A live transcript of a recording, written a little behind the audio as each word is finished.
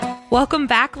Welcome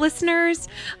back, listeners.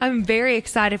 I'm very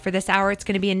excited for this hour. It's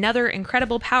going to be another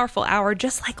incredible, powerful hour,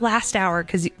 just like last hour,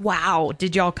 because wow,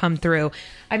 did y'all come through.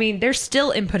 I mean, they're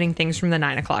still inputting things from the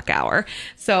 9 o'clock hour.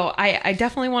 So I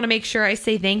definitely want to make sure I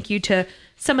say thank you to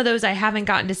some of those I haven't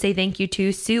gotten to say thank you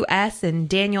to: Sue S. and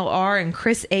Daniel R. and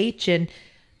Chris H. and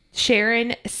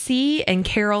Sharon C. and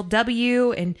Carol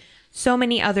W. and so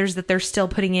many others that they're still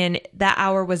putting in. That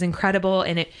hour was incredible,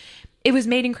 and it was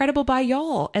made incredible by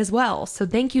y'all as well. So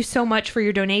thank you so much for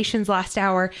your donations last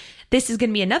hour. This is going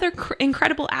to be another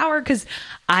incredible hour because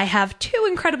I have two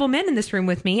incredible men in this room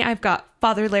with me. I've got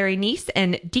Father Larry Niese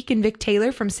and Deacon Vic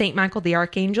Taylor from St. Michael the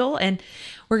Archangel, and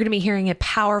we're going to be hearing a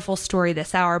powerful story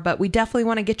this hour, but we definitely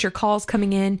want to get your calls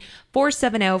coming in.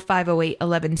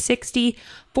 470-508-1160,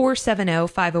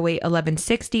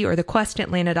 470-508-1160, or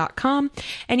thequestatlanta.com.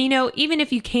 And even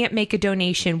if you can't make a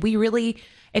donation,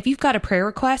 if you've got a prayer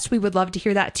request, we would love to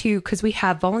hear that too, because we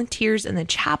have volunteers in the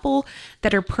chapel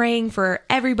that are praying for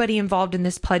everybody involved in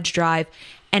this pledge drive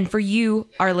and for you,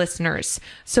 our listeners.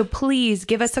 So please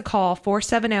give us a call,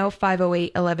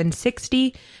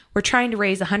 470-508-1160. We're trying to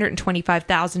raise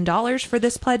 $125,000 for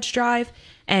this pledge drive,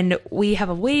 and we have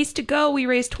a ways to go. We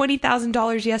raised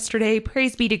 $20,000 yesterday.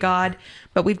 Praise be to God.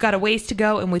 But we've got a ways to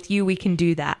go, and with you, we can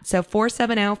do that. So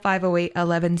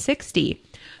 470-508-1160.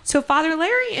 So Father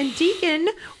Larry and Deacon,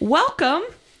 welcome.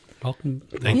 Welcome.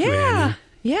 Thank you, Annie.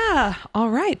 Yeah. All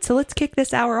right. So let's kick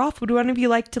this hour off. Would one of you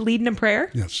like to lead in a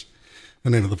prayer? Yes.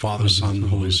 In the name of the Father, Son,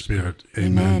 and Holy Spirit.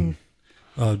 Amen.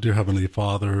 Dear Heavenly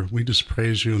Father, we just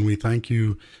praise you and we thank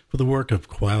you for the work of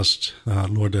Quest,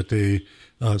 Lord, that they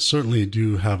certainly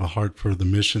do have a heart for the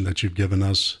mission that you've given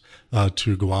us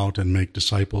to go out and make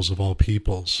disciples of all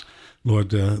peoples. Lord,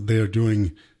 they are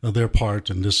doing their part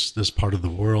in this part of the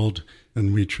world,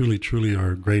 and we truly, truly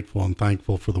are grateful and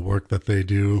thankful for the work that they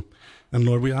do. And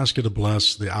Lord, we ask you to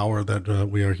bless the hour that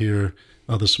we are here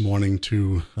this morning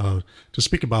to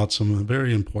speak about some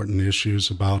very important issues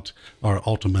about our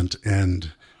ultimate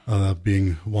end,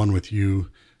 being one with you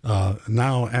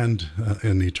now and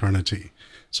in eternity.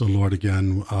 So Lord,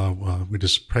 again, we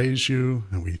just praise you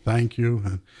and we thank you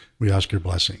and we ask your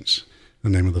blessings.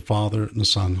 In the name of the Father, and the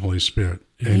Son, and Holy Spirit.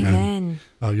 Amen.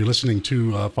 You're listening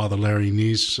to Father Larry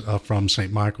Niese from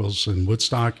St. Michael's in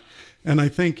Woodstock. And I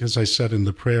think, as I said in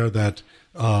the prayer, that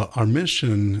our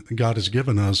mission God has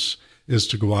given us is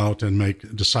to go out and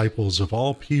make disciples of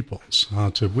all peoples,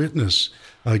 to witness,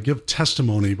 give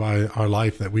testimony by our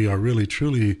life that we are really,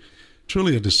 truly,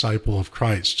 truly a disciple of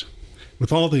Christ.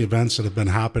 With all the events that have been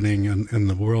happening in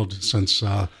the world since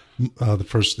the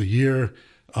first of the year,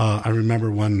 I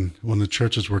remember when the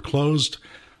churches were closed,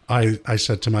 I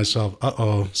said to myself,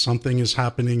 something is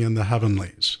happening in the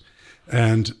heavenlies.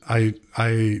 And I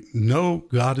know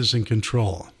God is in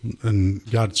control, and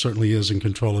God certainly is in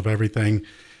control of everything.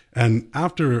 And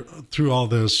through all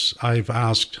this, I've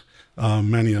asked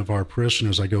many of our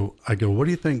parishioners, I go, what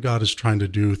do you think God is trying to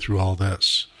do through all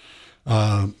this?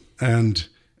 And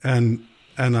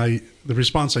the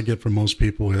response I get from most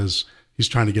people is, he's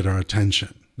trying to get our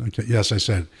attention. Okay, yes, I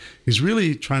said, he's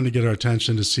really trying to get our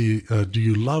attention to see, do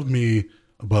you love me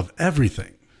above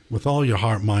everything, with all your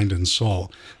heart, mind, and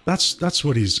soul? That's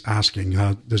what he's asking.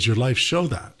 Does your life show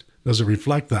that? Does it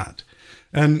reflect that?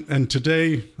 And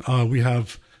today we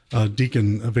have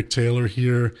Deacon Vic Taylor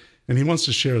here, and he wants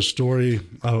to share a story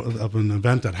of an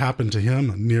event that happened to him,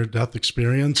 a near-death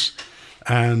experience,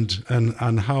 and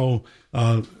how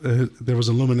there was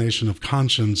illumination of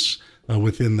conscience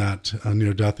within that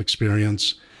near-death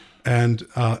experience. And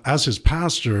as his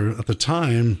pastor at the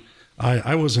time,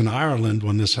 I was in Ireland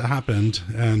when this happened,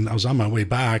 and I was on my way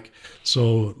back.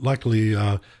 So luckily,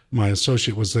 my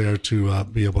associate was there to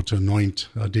be able to anoint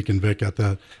Deacon Vic at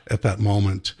that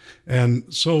moment.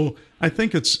 And so I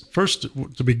think it's first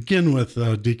to begin with,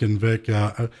 Deacon Vic,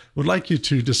 I would like you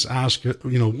to just ask,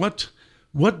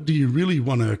 what do you really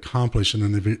want to accomplish in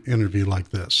an interview like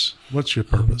this? What's your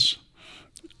purpose?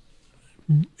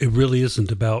 It really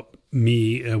isn't about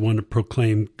me. I want to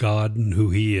proclaim God and who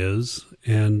he is.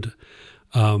 And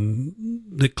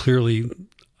that clearly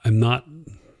I'm not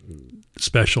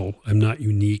special. I'm not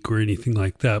unique or anything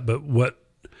like that. But what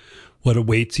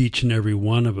awaits each and every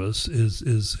one of us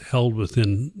is held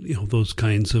within those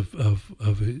kinds of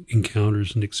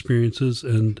encounters and experiences,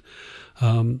 and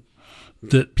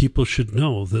that people should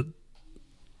know that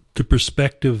the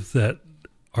perspective that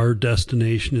our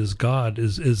destination is God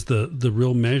is the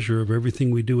real measure of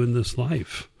everything we do in this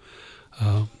life.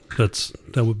 That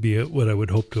would be what I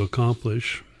would hope to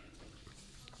accomplish.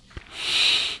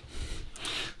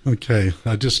 Okay,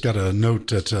 I just got a note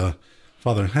that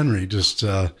Father Henry just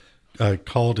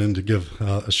called in to give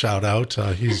a shout out.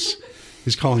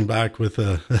 he's calling back with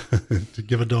to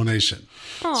give a donation.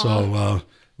 Aww. So,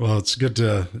 well, it's good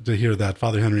to hear that.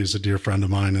 Father Henry is a dear friend of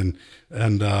mine,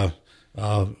 and I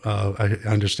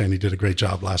understand he did a great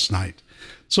job last night.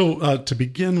 So, to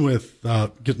begin with,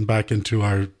 getting back into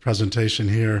our presentation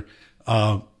here,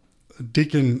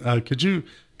 Deacon, could you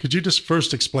just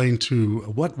first explain to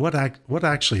what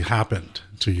actually happened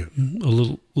to you? A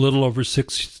little over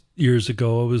 6 years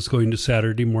ago, I was going to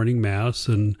Saturday morning mass,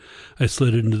 and I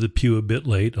slid into the pew a bit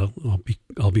late.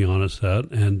 I'll be honest that,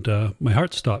 and my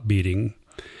heart stopped beating.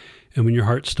 And when your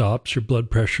heart stops, your blood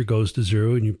pressure goes to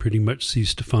zero, and you pretty much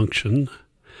cease to function.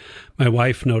 My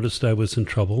wife noticed I was in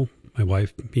trouble. My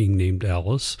wife being named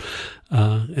Alice,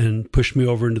 and pushed me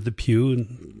over into the pew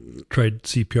and tried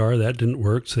CPR. That didn't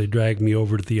work, so they dragged me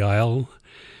over to the aisle.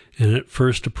 And at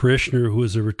first, a parishioner who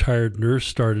was a retired nurse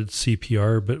started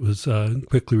CPR, but was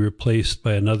quickly replaced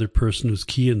by another person who's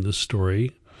key in this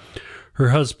story. Her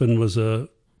husband was a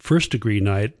first-degree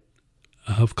knight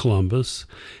of Columbus,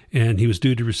 and he was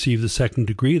due to receive the second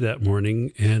degree that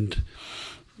morning, and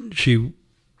she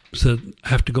said, I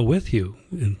have to go with you.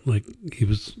 And he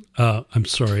was, I'm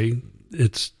sorry,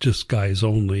 it's just guys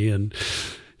only. And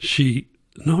she,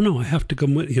 no, I have to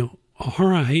come with you. All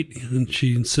right. And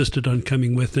she insisted on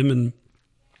coming with him. And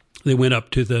they went up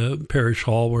to the parish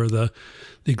hall where the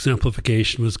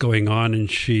exemplification was going on.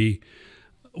 And she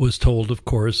was told, of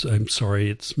course, I'm sorry,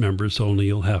 it's members only.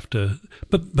 You'll have to,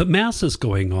 but mass is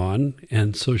going on.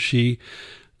 And so she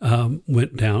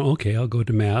went down, okay, I'll go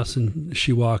to mass. And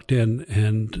she walked in,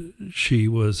 and she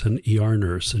was an ER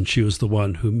nurse, and she was the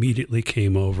one who immediately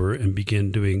came over and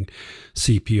began doing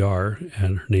CPR.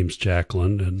 And her name's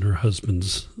Jacqueline, and her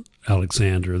husband's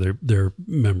Alexander. They're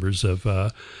members of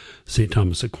St.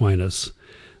 Thomas Aquinas.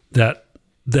 That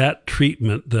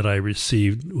treatment that I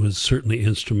received was certainly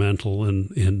instrumental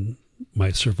in my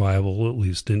survival, at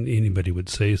least anybody would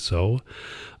say so.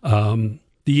 The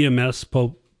EMS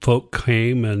folk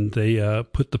came, and they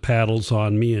put the paddles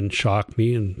on me and shocked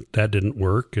me, and that didn't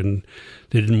work. And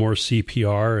they did more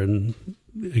CPR, and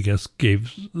I guess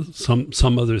gave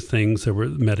some other things. There were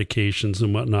medications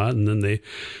and whatnot, and then they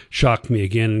shocked me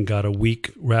again and got a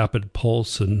weak rapid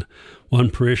pulse. And one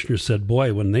parishioner said,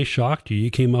 boy, when they shocked you,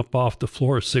 you came up off the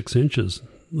floor 6 inches.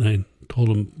 And I told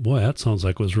him, boy, that sounds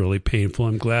like it was really painful.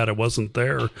 I'm glad I wasn't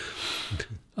there.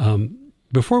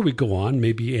 Before we go on,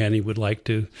 maybe Annie would like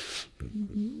to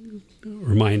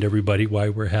remind everybody why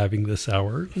we're having this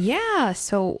hour. Yeah,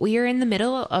 so we are in the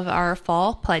middle of our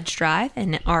fall pledge drive,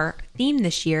 and our theme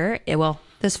this year,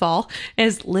 this fall,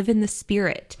 is Live in the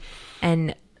Spirit.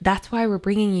 And that's why we're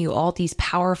bringing you all these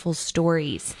powerful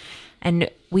stories.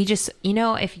 And we just,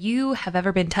 if you have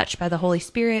ever been touched by the Holy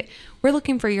Spirit, we're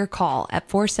looking for your call at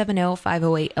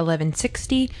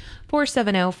 470-508-1160,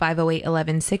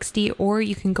 470-508-1160, or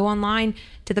you can go online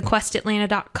to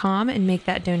thequestatlanta.com and make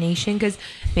that donation, because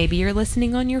maybe you're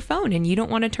listening on your phone and you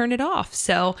don't want to turn it off.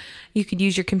 So you could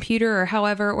use your computer or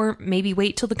however, or maybe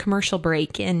wait till the commercial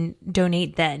break and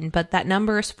donate then. But that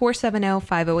number is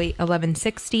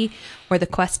 470-508-1160 or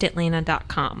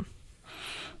thequestatlanta.com.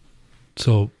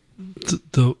 So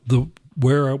the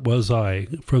where was I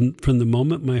from the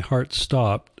moment my heart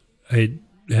stopped? I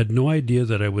had no idea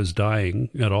that I was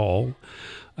dying at all.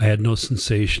 I had no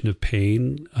sensation of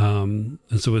pain.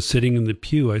 As I was sitting in the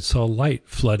pew, I saw light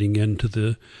flooding into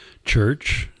the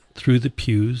church through the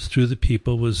pews, through the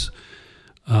people, was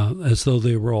as though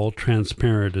they were all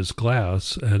transparent as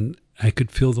glass, and I could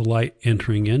feel the light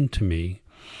entering into me,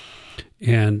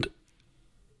 and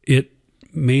it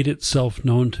made itself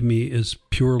known to me as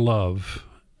pure love.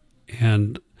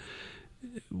 And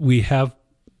we have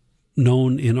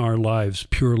known in our lives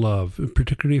pure love, and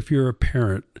particularly if you're a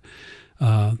parent.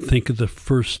 Think of the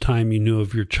first time you knew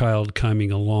of your child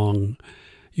coming along.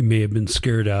 You may have been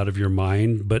scared out of your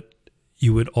mind, but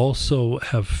you would also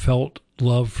have felt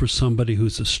love for somebody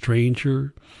who's a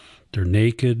stranger. They're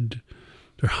naked,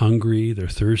 they're hungry, they're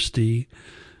thirsty,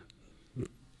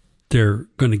 they're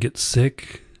going to get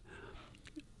sick.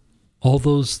 All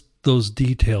those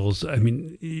details, I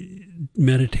mean,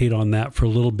 meditate on that for a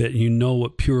little bit, and you know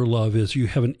what pure love is. You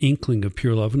have an inkling of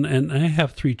pure love. And I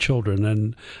have 3 children,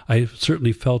 and I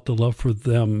certainly felt the love for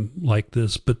them like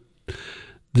this. But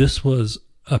this was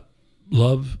a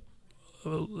love,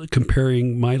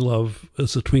 comparing my love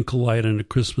as a twinkle light on a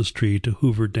Christmas tree to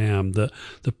Hoover Dam. The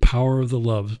power of the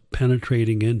love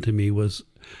penetrating into me was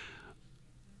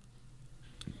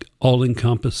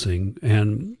all-encompassing,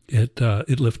 and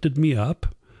it lifted me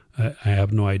up. I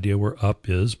have no idea where up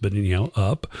is, but anyhow,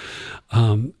 up.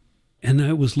 And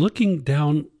I was looking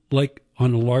down like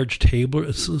on a large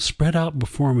table. Spread out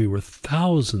before me were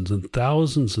thousands and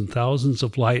thousands and thousands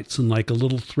of lights, and like a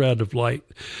little thread of light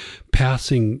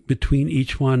passing between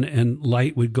each one, and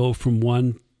light would go from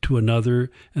one to another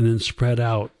and then spread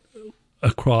out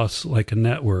across like a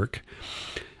network.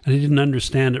 And I didn't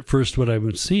understand at first what I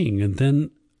was seeing, and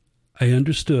then I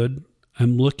understood.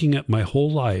 I'm looking at my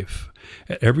whole life,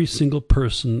 at every single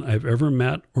person I've ever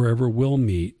met or ever will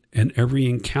meet, and every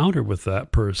encounter with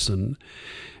that person.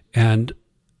 And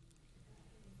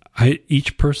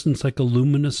each person's like a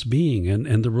luminous being,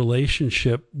 and the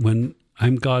relationship when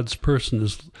I'm God's person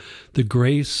is the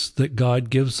grace that God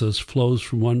gives us flows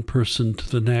from one person to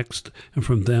the next and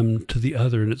from them to the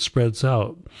other, and it spreads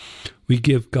out. We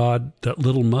give God that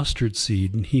little mustard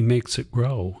seed and he makes it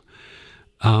grow.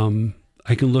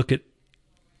 I can look at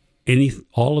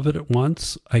all of it at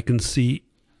once. I can see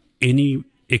any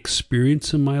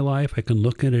experience in my life. I can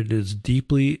look at it as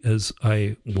deeply as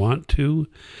I want to.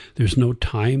 There's no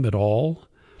time at all.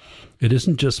 It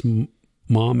isn't just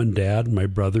mom and dad, my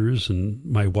brothers and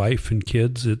my wife and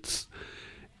kids. It's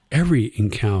every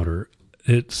encounter.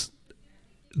 It's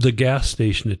the gas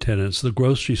station attendants, the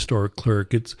grocery store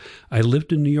clerk. I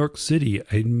lived in New York City.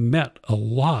 I met a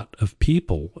lot of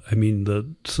people. I mean,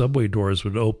 the subway doors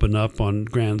would open up on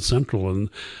Grand Central and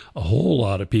a whole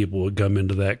lot of people would come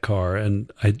into that car. And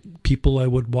people I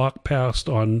would walk past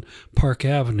on Park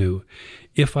Avenue.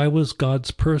 If I was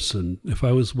God's person, if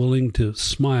I was willing to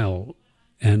smile,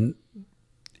 and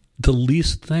the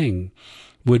least thing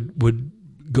would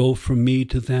go from me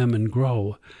to them and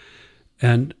grow.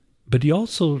 But he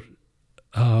also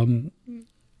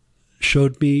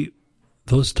showed me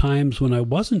those times when I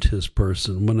wasn't his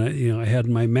person, when I had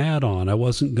my mat on, I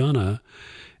wasn't gonna,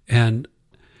 and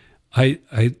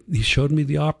he showed me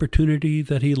the opportunity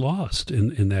that he lost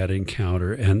in that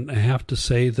encounter. And I have to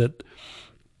say that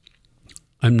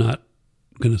I'm not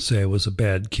going to say I was a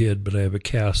bad kid, but I have a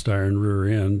cast iron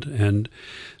rear end, and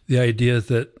the idea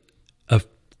that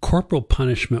corporal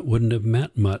punishment wouldn't have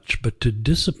meant much, but to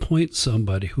disappoint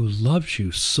somebody who loves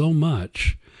you so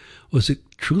much was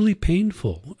truly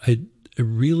painful.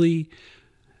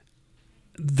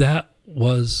 That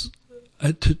was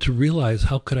to realize,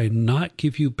 how could I not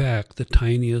give you back the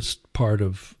tiniest part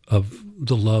of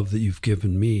the love that you've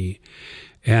given me?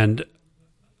 And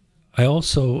I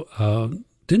also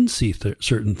didn't see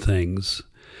certain things.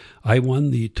 I won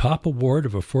the top award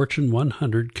of a Fortune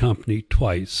 100 company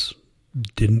twice.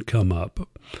 Didn't come up.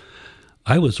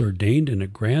 I was ordained in a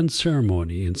grand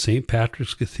ceremony in St.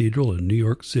 Patrick's Cathedral in New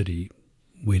York City.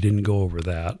 We didn't go over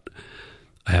that.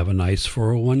 I have a nice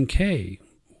 401k.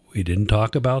 We didn't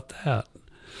talk about that.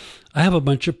 I have a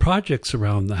bunch of projects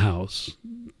around the house.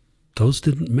 Those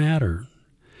didn't matter.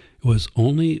 It was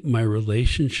only my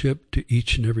relationship to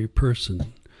each and every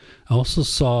person. I also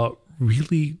saw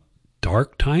really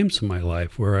dark times in my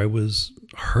life where I was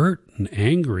hurt and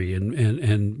angry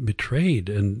and betrayed,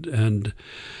 and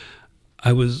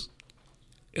I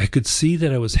could see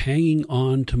that I was hanging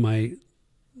on to my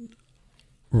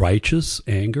righteous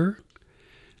anger,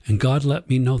 and God let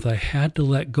me know that I had to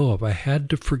let go of, I had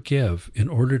to forgive in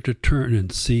order to turn and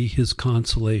see his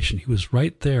consolation. He was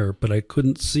right there, but I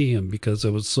couldn't see him because I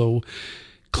was so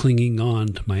clinging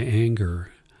on to my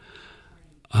anger.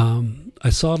 I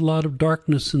saw a lot of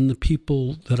darkness in the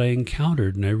people that I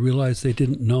encountered, and I realized they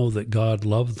didn't know that God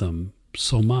loved them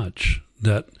so much,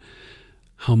 that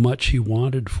how much he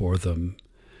wanted for them.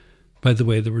 By the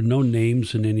way, there were no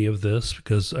names in any of this,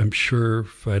 because I'm sure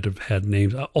if I'd have had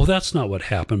names, that's not what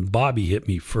happened. Bobby hit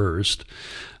me first.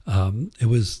 I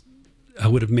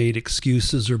would have made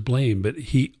excuses or blame, but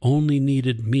he only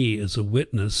needed me as a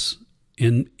witness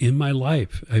in my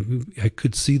life. I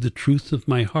could see the truth of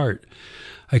my heart.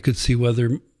 I could see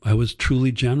whether I was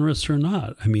truly generous or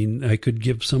not. I mean, I could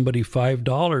give somebody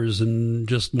 $5 and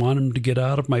just want him to get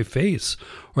out of my face,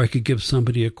 or I could give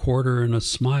somebody a quarter and a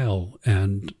smile,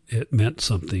 and it meant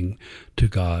something to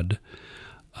God.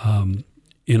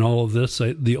 In all of this,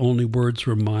 the only words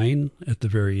were mine at the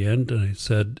very end, and I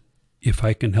said, if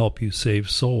I can help you save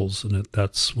souls. And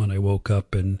that's when I woke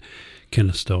up in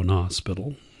Kennestone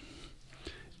Hospital.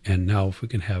 And now if we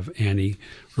can have Annie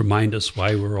remind us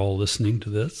why we're all listening to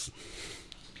this.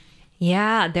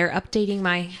 Yeah, they're updating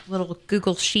my little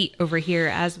Google sheet over here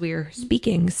as we're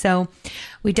speaking. So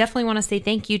we definitely want to say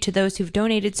thank you to those who've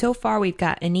donated so far. We've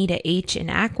got Anita H. in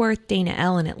Ackworth, Dana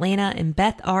L. in Atlanta, and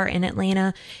Beth R. in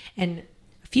Atlanta, and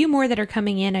a few more that are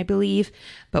coming in, I believe.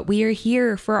 But we are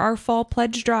here for our fall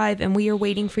pledge drive, and we are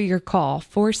waiting for your call.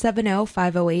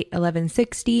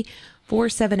 470-508-1160,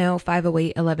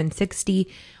 470-508-1160,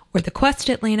 or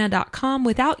thequestatlanta.com.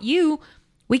 Without you,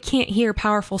 We can't hear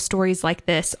powerful stories like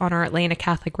this on our Atlanta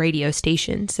Catholic radio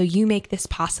station, so you make this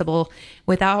possible.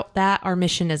 Without that, our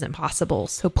mission isn't possible.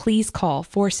 So please call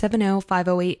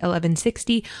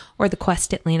 470-508-1160 or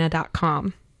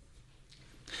thequestatlanta.com.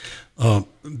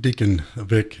 Deacon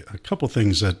Vic, a couple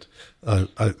things that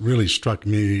really struck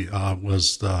me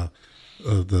was the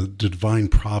divine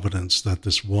providence that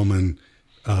this woman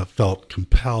felt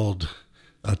compelled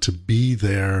to be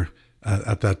there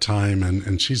at that time,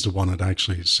 and she's the one that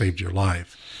actually saved your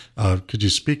life. Could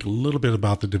you speak a little bit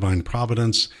about the divine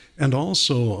providence, and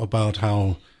also about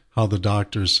how the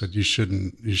doctors said you should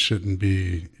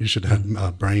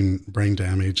have brain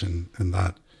damage and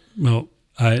that? Well,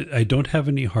 I don't have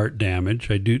any heart damage.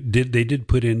 They did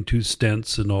put in 2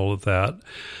 stents and all of that.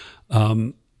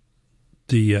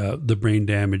 The brain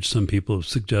damage, some people have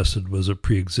suggested, was a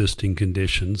pre-existing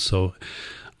condition, so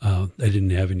I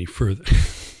didn't have any further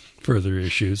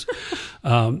issues.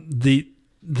 The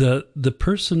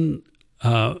person,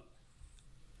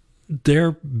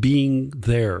 they're being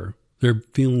there. They're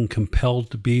feeling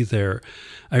compelled to be there.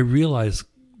 I realize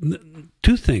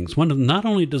 2 things. One of them, not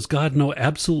only does God know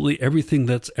absolutely everything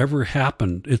that's ever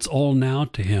happened, it's all now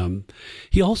to him.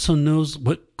 He also knows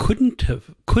what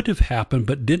could have happened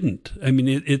but didn't. I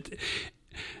mean,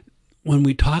 when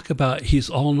we talk about he's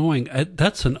all knowing,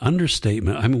 that's an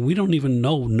understatement. I mean, we don't even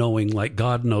know knowing like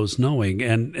God knows knowing,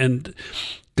 and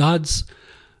God's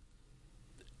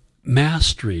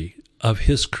mastery of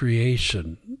his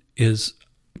creation is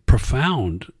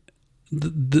profound.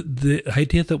 The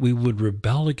idea that we would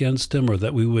rebel against him, or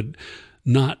that we would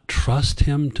not trust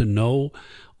him to know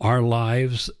our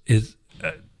lives, it's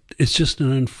just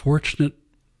an unfortunate.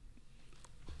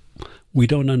 We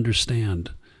don't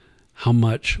understand how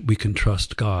much we can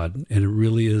trust God, and it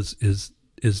really is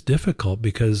difficult,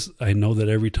 because I know that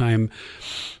every time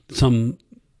some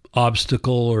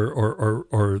obstacle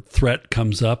or threat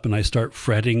comes up and I start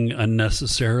fretting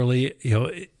unnecessarily,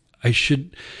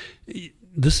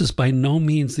 this is by no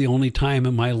means the only time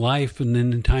in my life, and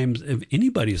in times of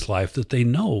anybody's life, that they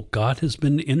know God has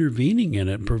been intervening in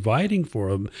it and providing for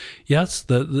them. Yes,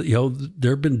 there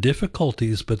have been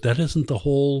difficulties, but that isn't the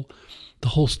whole.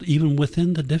 Even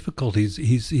within the difficulties,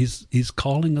 he's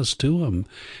calling us to him.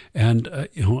 And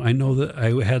I know that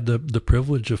I had the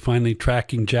privilege of finally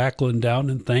tracking Jacqueline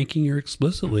down and thanking her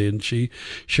explicitly, and she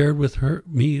shared with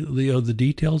me the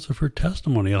details of her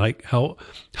testimony, like how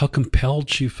compelled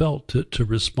she felt to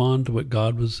respond to what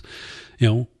God was,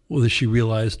 whether she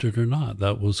realized it or not.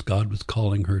 That was God was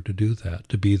calling her to do that,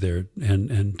 to be there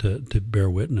and to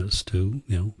bear witness to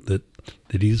that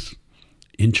he's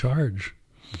in charge.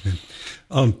 Okay.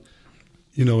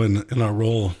 In our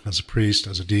role as a priest,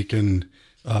 as a deacon,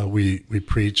 we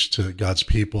preach to God's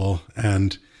people,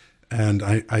 and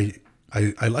I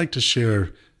like to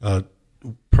share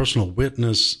personal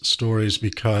witness stories,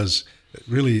 because it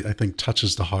really, I think,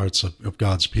 touches the hearts of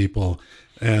God's people.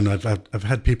 And I've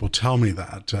had people tell me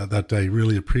that they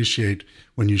really appreciate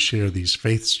when you share these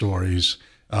faith stories,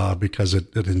 because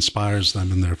it inspires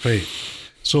them in their faith.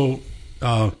 So.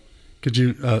 Could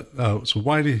you? So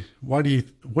what do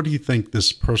you think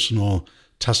this personal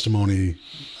testimony?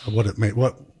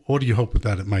 What do you hope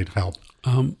that it might help?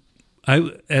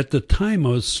 At the time, I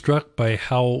was struck by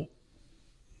how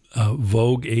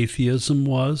vogue atheism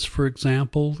was. For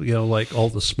example, like all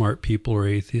the smart people are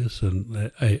atheists,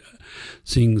 and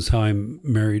seeing as how I'm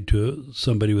married to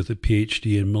somebody with a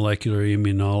PhD in molecular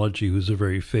immunology, who's a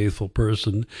very faithful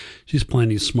person. She's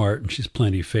plenty smart and she's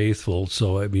plenty faithful.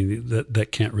 So I mean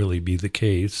that can't really be the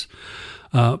case.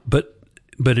 But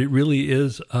it really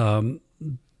is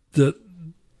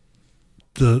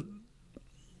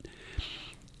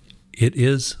it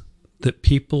is that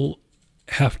people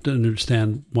have to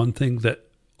understand one thing, that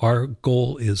our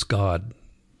goal is God.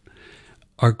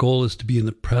 Our goal is to be in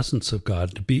the presence of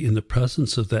God, to be in the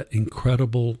presence of that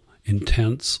incredible,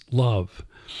 intense love.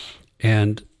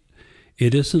 And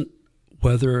it isn't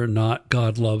whether or not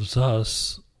God loves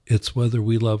us, it's whether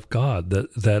we love God.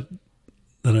 That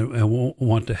I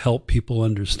want to help people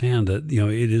understand that,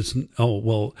 it isn't,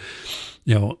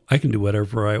 I can do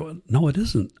whatever I want. No, it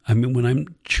isn't. I mean, when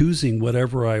I'm choosing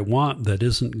whatever I want that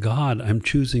isn't God, I'm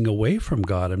choosing away from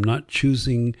God. I'm not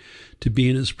choosing to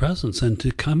be in his presence. And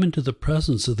to come into the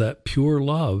presence of that pure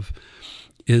love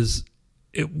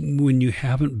when you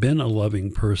haven't been a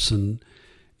loving person,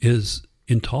 is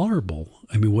intolerable.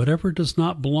 I mean, whatever does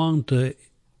not belong to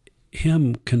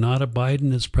him cannot abide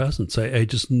in his presence. I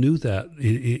just knew that,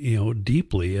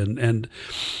 deeply. And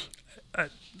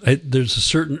there's a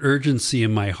certain urgency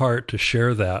in my heart to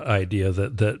share that idea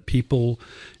that people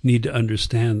need to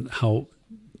understand how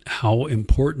how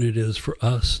important it is for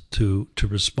us to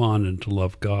respond and to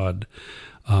love God.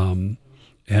 And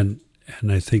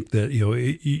I think that,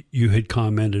 you had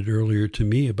commented earlier to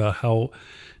me about how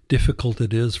difficult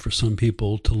it is for some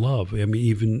people to love. I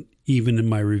mean, even in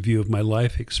my review of my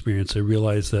life experience, I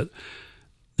realized that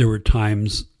there were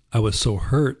times I was so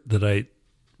hurt that I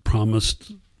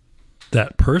promised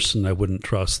that person I wouldn't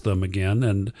trust them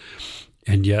again.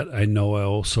 And yet I know I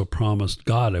also promised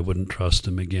God I wouldn't trust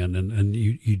him again. And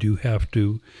you do have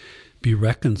to be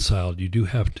reconciled. You do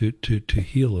have to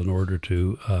heal in order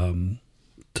to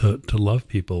love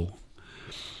people.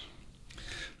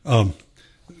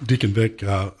 Deacon Vic,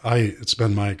 it's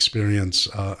been my experience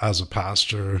as a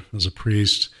pastor, as a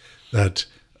priest, that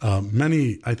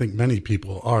I think many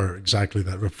people are exactly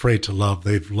that, afraid to love.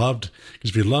 They've loved,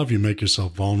 because if you love, you make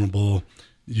yourself vulnerable.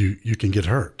 You can get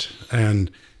hurt,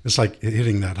 and it's like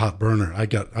hitting that hot burner. I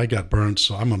got burnt,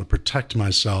 so I'm going to protect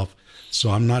myself. So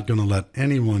I'm not going to let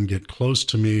anyone get close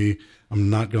to me. I'm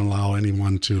not going to allow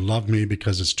anyone to love me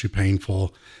because it's too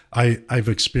painful. I've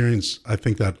experienced, I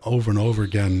think, that over and over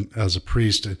again as a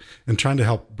priest, and trying to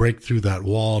help break through that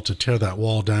wall, to tear that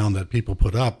wall down that people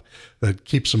put up that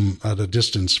keeps them at a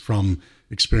distance from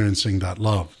experiencing that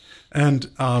love. And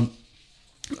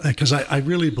because I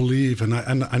really believe, and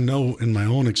I know in my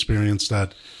own experience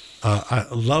that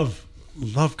love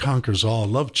conquers all.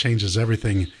 Love changes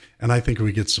everything. And I think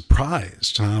we get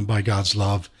surprised by God's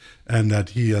love, and that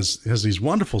he has these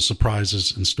wonderful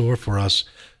surprises in store for us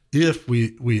if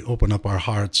we open up our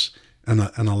hearts and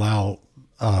allow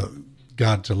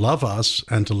God to love us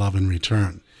and to love in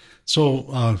return.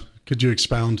 So could you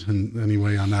expound in any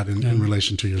way on that in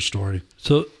relation to your story?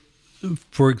 So,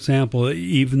 for example,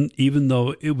 even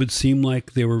though it would seem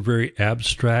like they were very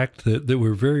abstract, that they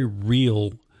were very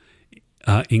real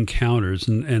encounters,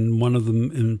 and one of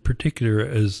them in particular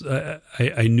is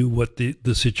I knew what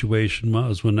the situation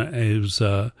was when I was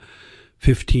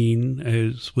 15. I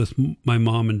was with my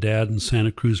mom and dad in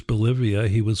Santa Cruz, Bolivia.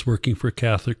 He was working for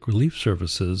Catholic Relief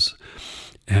Services,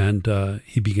 and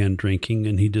he began drinking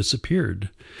and he disappeared.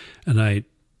 And I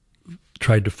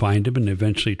tried to find him and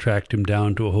eventually tracked him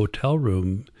down to a hotel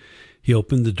room. He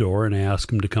opened the door and I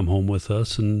asked him to come home with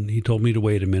us, and he told me to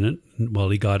wait a minute while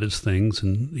he got his things,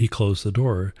 and he closed the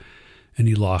door and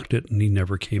he locked it, and he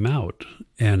never came out.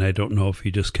 And I don't know if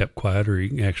he just kept quiet or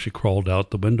he actually crawled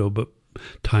out the window, but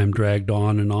time dragged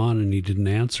on and he didn't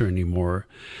answer anymore.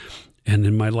 And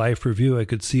in my life review, I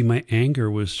could see my anger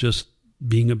was just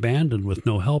being abandoned with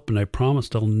no help, and I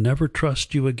promised I'll never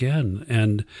trust you again.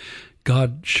 And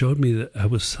God showed me that I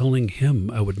was selling him.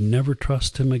 I would never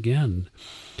trust him again.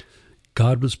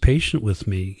 God was patient with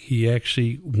me. He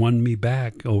actually won me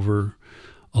back over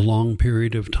a long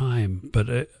period of time. But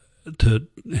I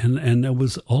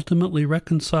was ultimately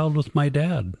reconciled with my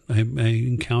dad. I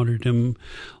encountered him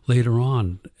later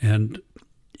on, and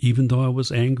even though I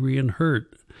was angry and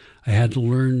hurt, I had to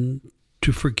learn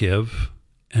to forgive.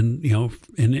 And,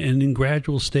 in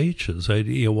gradual stages,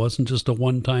 it wasn't just a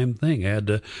one-time thing. I had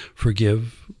to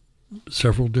forgive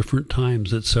several different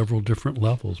times at several different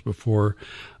levels before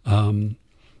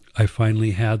I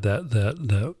finally had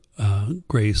that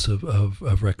grace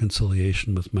of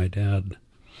reconciliation with my dad.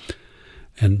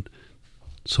 And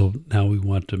so now we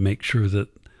want to make sure that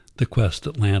the Quest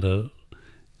Atlanta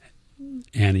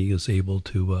Annie is able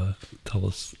to tell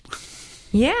us.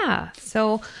 Yeah.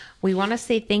 So we want to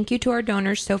say thank you to our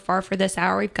donors so far for this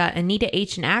hour. We've got Anita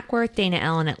H. in Ackworth, Dana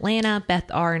L. in Atlanta, Beth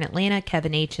R. in Atlanta,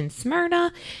 Kevin H. in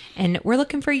Smyrna, and we're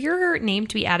looking for your name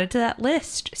to be added to that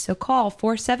list. So call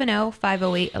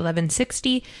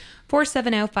 470-508-1160,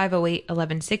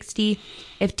 470-508-1160.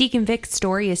 If Deacon Vic's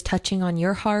story is touching on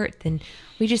your heart, then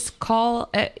we just call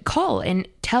and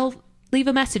leave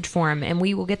a message for him, and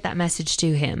we will get that message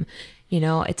to him.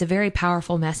 It's a very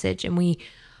powerful message, and we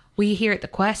here at the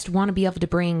Quest want to be able to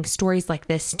bring stories like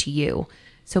this to you.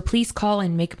 So please call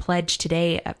and make a pledge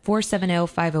today at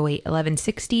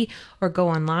 470-508-1160, or go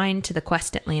online to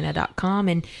thequestatlanta.com.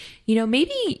 And,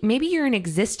 maybe you're an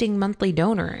existing monthly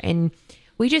donor, and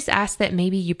we just ask that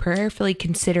maybe you prayerfully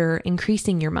consider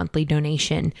increasing your monthly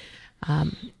donation.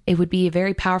 It would be a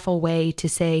very powerful way to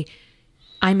say,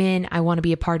 I want to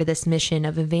be a part of this mission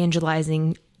of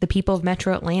evangelizing the people of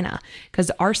Metro Atlanta, because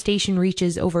our station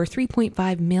reaches over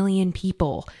 3.5 million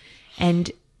people. And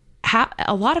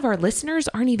a lot of our listeners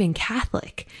aren't even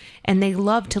Catholic, and they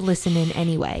love to listen in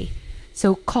anyway.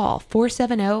 So call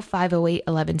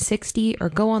 470-508-1160, or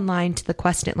go online to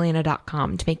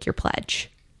thequestatlanta.com to make your pledge.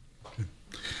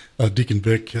 Deacon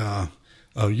Vic,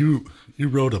 you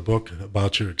wrote a book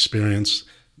about your experience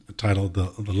titled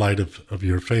The Light of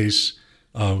Your Face.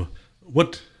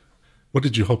 What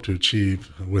did you hope to achieve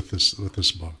with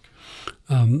this book?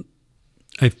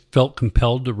 I felt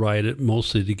compelled to write it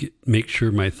mostly to make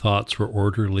sure my thoughts were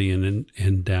orderly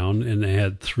and down. And I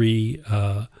had three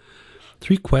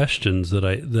questions that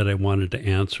I wanted to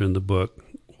answer in the book: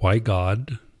 why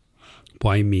God,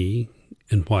 why me,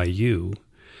 and why you?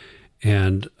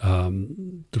 And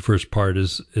the first part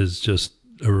is just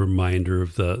a reminder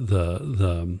of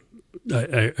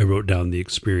I wrote down the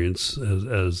experience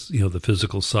as the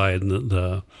physical side and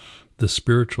the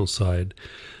spiritual side,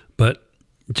 but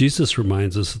Jesus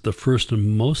reminds us that the first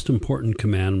and most important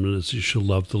commandment is you shall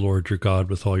love the Lord your God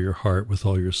with all your heart, with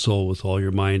all your soul, with all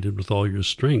your mind, and with all your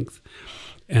strength.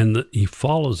 And he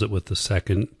follows it with the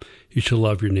second, you shall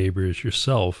love your neighbor as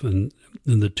yourself. And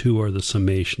the two are the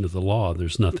summation of the law.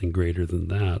 There's nothing greater than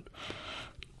that.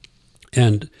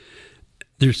 And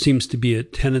there seems to be a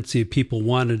tendency of people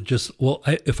want to just,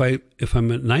 if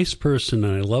I'm a nice person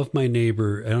and I love my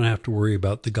neighbor, I don't have to worry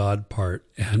about the God part.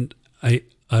 And I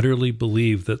utterly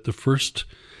believe that the first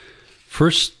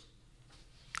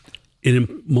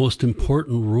and most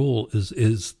important rule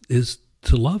is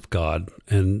to love God,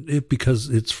 and because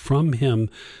it's from Him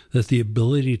that the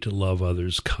ability to love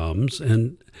others comes.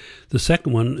 And the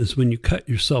second one is when you cut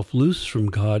yourself loose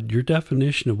from God, your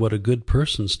definition of what a good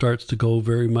person starts to go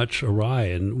very much awry.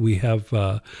 And we have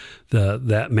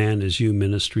That Man Is You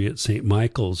ministry at St.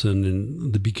 Michael's, and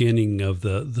in the beginning of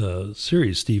the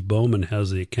series, Steve Bowman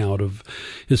has the account of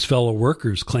his fellow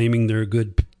workers claiming they're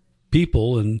good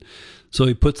people, and so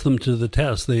he puts them to the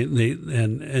test.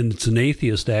 And it's an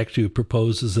atheist actually who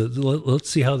proposes that let's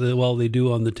see how well they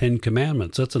do on the 10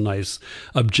 Commandments. That's a nice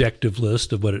objective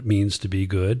list of what it means to be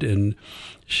good. And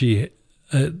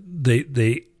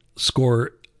they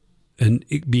score, and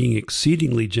being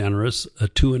exceedingly generous, a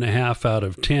 2.5 out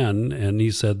of 10. And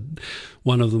he said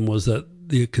one of them was that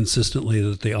consistently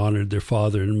that they honored their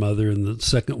father and mother, and the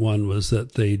second one was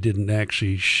that they didn't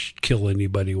actually kill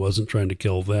anybody, wasn't trying to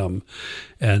kill them.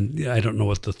 And I don't know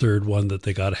what the third one that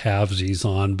they got halvesies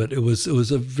on, but it was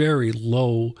a very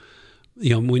low.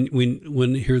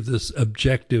 When you hear this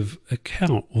objective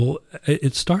account, well,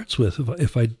 it starts with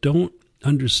if I don't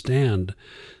understand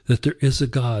that there is a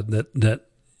God, that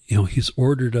He's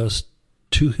ordered us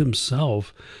to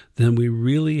Himself, then we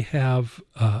really have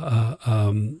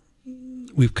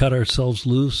we've cut ourselves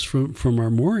loose from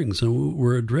our moorings, and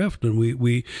we're adrift, and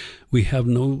we have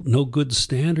no good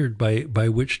standard by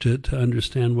which to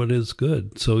understand what is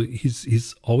good. So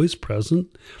he's always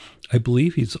present. I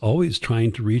believe He's always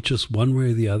trying to reach us one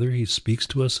way or the other. He speaks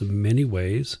to us in many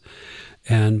ways,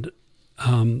 and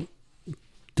that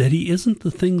He isn't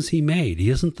the things He made. He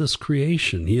isn't this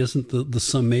creation. He isn't the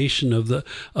summation of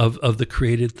the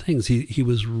created things. He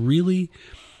was really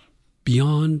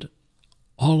beyond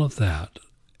all of that.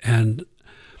 And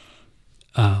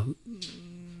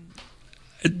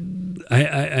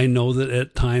I know that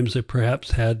at times I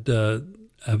perhaps had a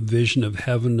vision of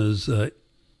heaven as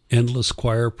endless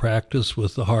choir practice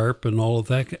with the harp and all of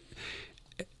that.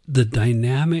 The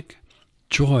dynamic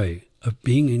joy of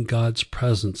being in God's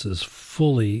presence is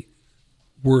fully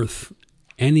worth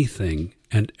anything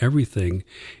and everything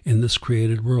in this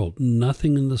created world.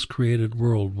 Nothing in this created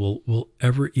world will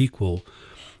ever equal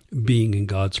being in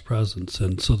God's presence.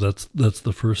 And so that's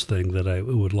the first thing that I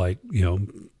would like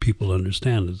people to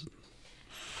understand is.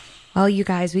 Well, you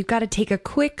guys, we've got to take a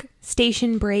quick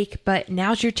station break, but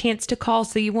now's your chance to call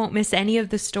so you won't miss any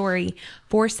of the story.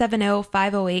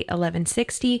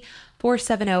 470-508-1160,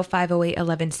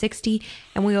 470-508-1160,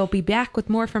 and we will be back with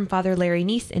more from Father Larry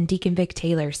Niese and Deacon Vic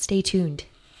Taylor. Stay tuned.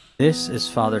 This is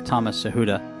Father Thomas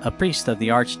Sahuda, a priest of the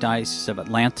Archdiocese of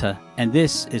Atlanta, and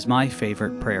this is my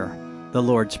favorite prayer, the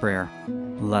Lord's Prayer.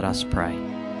 Let us pray.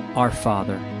 Our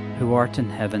Father, who art in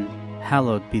heaven,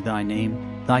 hallowed be thy name.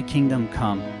 Thy kingdom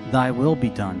come, thy will be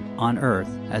done, on earth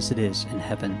as it is in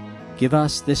heaven. Give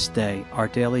us this day our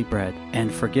daily bread,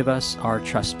 and forgive us our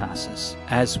trespasses,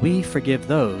 as we forgive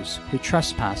those who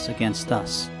trespass against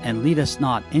us. And lead us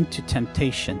not into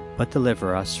temptation, but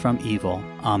deliver us from evil.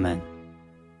 Amen.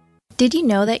 Did you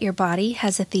know that your body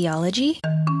has a theology?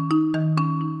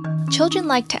 Children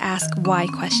like to ask why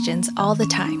questions all the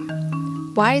time.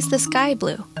 Why is the sky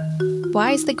blue?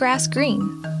 Why is the grass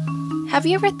green? Have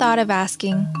you ever thought of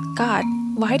asking, God,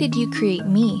 why did you create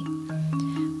me?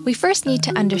 We first need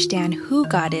to understand who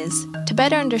God is to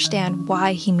better understand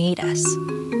why He made us.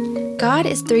 God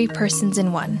is 3 persons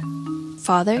in one: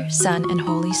 Father, Son, and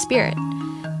Holy Spirit.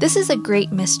 This is a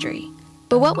great mystery,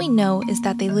 but what we know is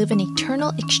that they live in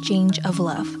eternal exchange of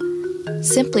love.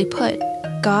 Simply put,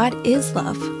 God is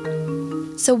love.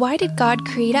 So why did God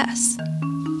create us?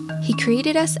 He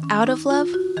created us out of love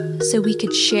so we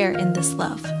could share in this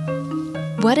love.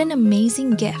 What an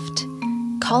amazing gift,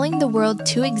 calling the world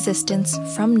to existence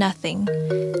from nothing,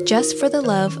 just for the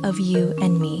love of you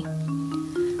and me.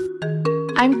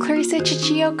 I'm Clarissa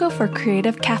Chichiyoko for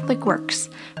Creative Catholic Works.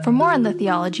 For more on the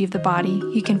theology of the body,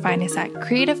 you can find us at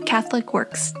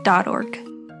creativecatholicworks.org.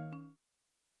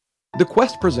 The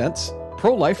Quest presents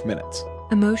Pro-Life Minutes.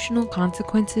 Emotional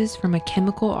consequences from a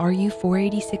chemical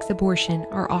RU-486 abortion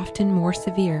are often more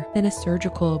severe than a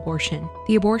surgical abortion.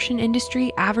 The abortion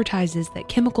industry advertises that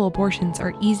chemical abortions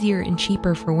are easier and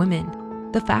cheaper for women.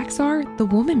 The facts are, the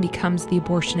woman becomes the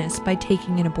abortionist by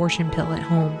taking an abortion pill at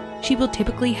home. She will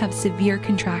typically have severe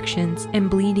contractions and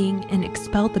bleeding and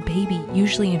expel the baby,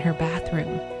 usually in her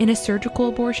bathroom. In a surgical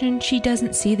abortion, she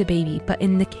doesn't see the baby, but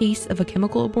in the case of a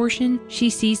chemical abortion, she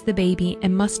sees the baby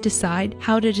and must decide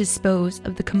how to dispose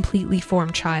of the completely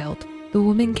formed child. The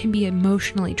woman can be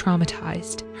emotionally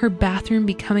traumatized, her bathroom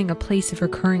becoming a place of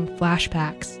recurring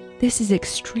flashbacks. This is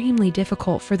extremely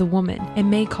difficult for the woman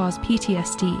and may cause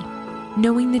PTSD.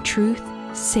 Knowing the truth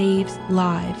saves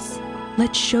lives.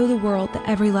 Let's show the world that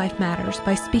every life matters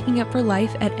by speaking up for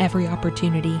life at every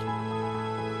opportunity.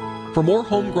 For more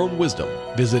homegrown wisdom,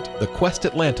 visit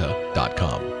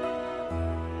thequestatlanta.com.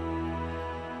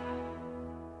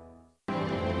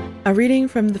 A reading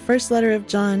from the first letter of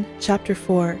John, chapter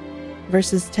 4,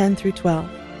 verses 10 through 12.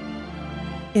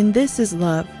 In this is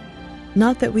love,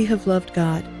 not that we have loved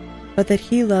God, but that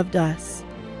He loved us,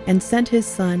 and sent His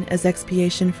Son as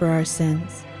expiation for our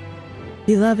sins.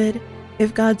 Beloved,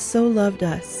 if God so loved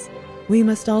us, we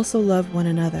must also love one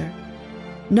another.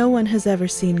 No one has ever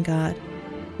seen God.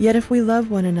 Yet if we love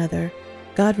one another,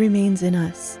 God remains in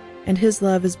us, and His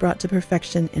love is brought to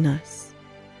perfection in us.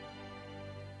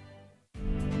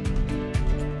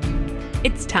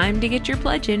 It's time to get your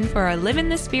pledge in for our Live in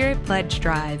the Spirit pledge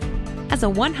drive. As a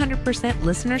 100%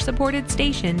 listener-supported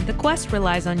station, The Quest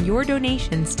relies on your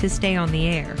donations to stay on the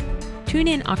air. Tune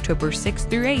in October 6th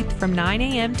through 8th from 9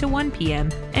 a.m. to 1 p.m.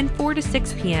 and 4 to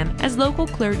 6 p.m. as local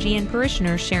clergy and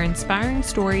parishioners share inspiring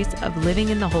stories of living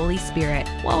in the Holy Spirit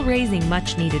while raising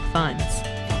much-needed funds.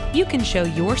 You can show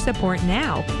your support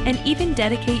now and even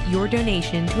dedicate your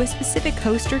donation to a specific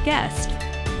host or guest.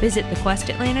 Visit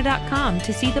thequestatlanta.com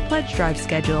to see the pledge drive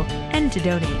schedule and to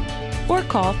donate. Or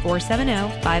call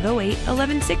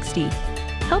 470-508-1160.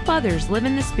 Help others live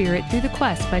in the Spirit through the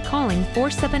Quest by calling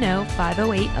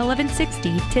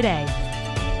 470-508-1160 today.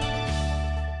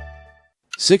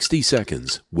 60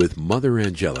 Seconds with Mother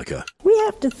Angelica. We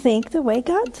have to think the way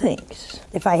God thinks.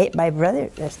 If I hate my brother,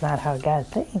 that's not how God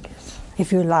thinks.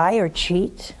 If you lie or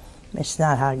cheat, that's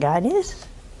not how God is.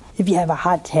 If you have a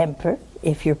hot temper,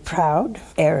 if you're proud,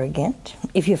 arrogant,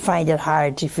 if you find it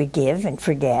hard to forgive and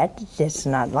forget, it's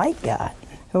not like God.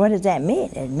 What does that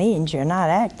mean? It means you're not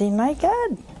acting like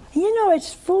God. You know,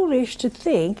 it's foolish to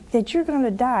think that you're going to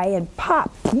die and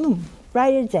pop, boom,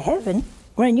 right into heaven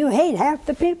when you hate half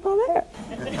the people there.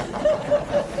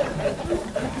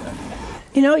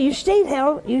 You know, you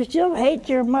still hate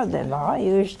your mother-in-law.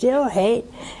 You still hate,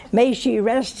 may she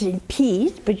rest in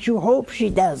peace, but you hope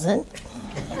she doesn't.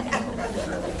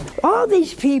 All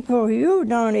these people you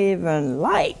don't even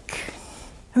like.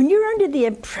 When you're under the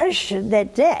impression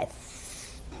that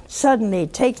death suddenly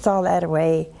takes all that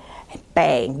away, and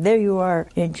bang, there you are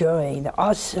enjoying the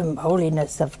awesome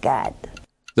holiness of God.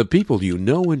 The people you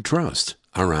know and trust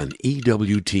are on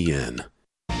EWTN.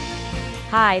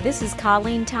 Hi, this is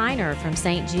Colleen Tyner from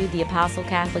St. Jude the Apostle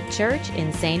Catholic Church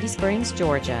in Sandy Springs,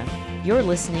 Georgia. You're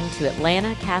listening to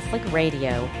Atlanta Catholic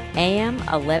Radio, AM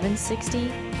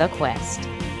 1160, The Quest.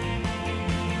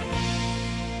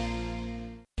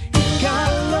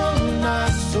 God alone, my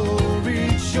soul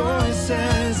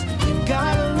rejoices.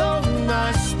 God alone,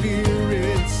 my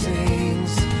spirit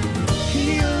sings.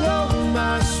 He alone,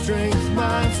 my strength,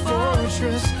 my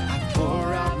fortress. I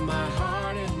pour out my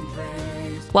heart in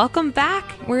praise. Welcome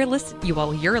back. We're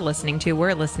listening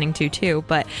to too,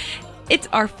 but it's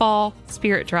our fall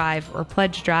spirit drive or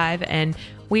pledge drive, and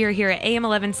we are here at AM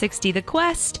 1160 The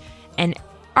Quest, and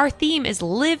our theme is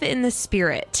Live in the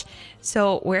Spirit.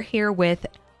 So we're here with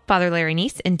Father Larry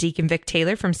Niese and Deacon Vic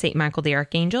Taylor from St. Michael the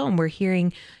Archangel, and we're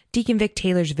hearing Deacon Vic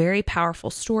Taylor's very powerful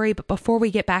story. But before we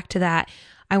get back to that,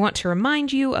 I want to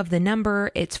remind you of the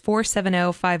number. It's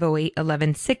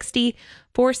 470-508-1160,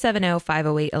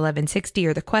 470-508-1160,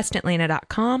 or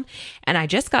thequestatlanta.com. And I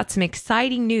just got some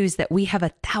exciting news that we have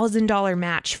a $1,000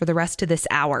 match for the rest of this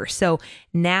hour. So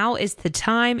now is the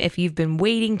time. If you've been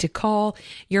waiting to call,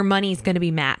 your money is going to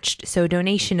be matched. So a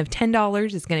donation of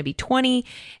 $10 is going to be $20,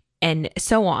 and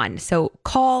so on. So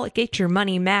call, get your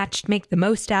money matched, make the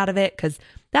most out of it, because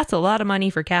That's a lot of money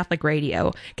for Catholic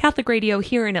radio. Catholic radio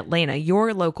here in Atlanta,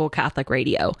 your local Catholic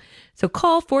radio. So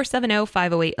call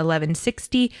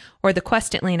 470-508-1160 or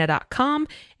thequestatlanta.com.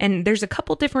 And there's a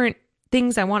couple different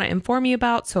things I want to inform you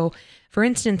about. So for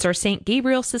instance, our St.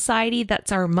 Gabriel Society,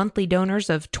 that's our monthly donors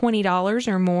of $20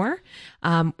 or more.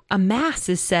 A mass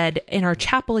is said in our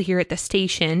chapel here at the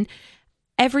station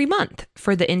every month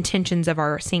for the intentions of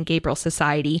our St. Gabriel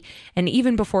Society. And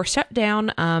even before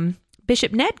shutdown,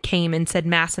 Bishop Ned came and said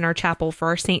Mass in our chapel for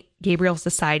our St. Gabriel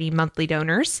Society monthly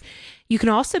donors. You can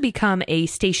also become a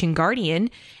station guardian,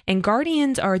 and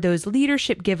guardians are those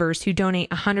leadership givers who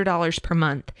donate $100 per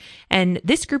month. And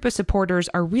this group of supporters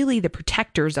are really the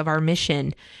protectors of our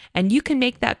mission. And you can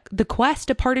make the quest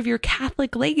a part of your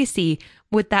Catholic legacy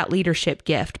with that leadership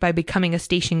gift by becoming a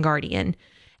station guardian.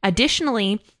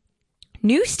 Additionally,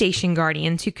 new station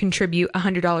guardians who contribute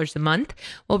 $100 a month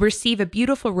will receive a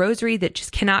beautiful rosary that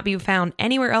just cannot be found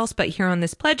anywhere else but here on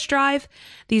this pledge drive.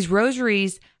 These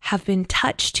rosaries have been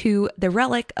touched to the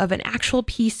relic of an actual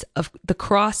piece of the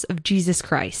cross of Jesus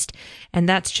Christ. And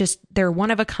they're one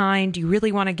of a kind. You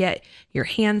really want to get your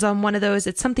hands on one of those.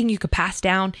 It's something you could pass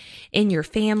down in your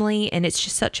family, and it's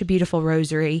just such a beautiful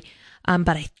rosary.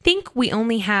 But I think we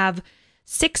only have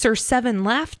 6 or 7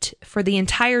 left for the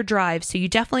entire drive. So you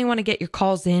definitely want to get your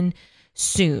calls in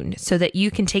soon so that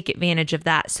you can take advantage of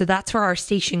that. So that's for our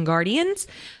station guardians.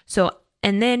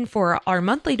 And then for our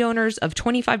monthly donors of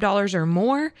 $25 or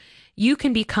more, you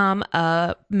can become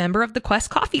a member of the Quest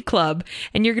Coffee Club,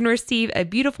 and you're going to receive a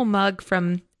beautiful mug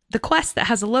from the Quest that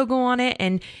has a logo on it.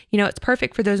 And, it's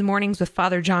perfect for those mornings with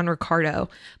Father John Ricardo.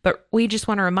 But we just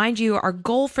want to remind you, our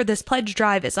goal for this pledge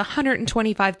drive is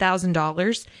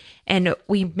 $125,000. And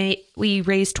we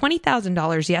raised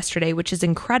 $20,000 yesterday, which is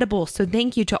incredible. So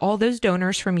thank you to all those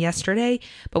donors from yesterday.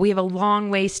 But we have a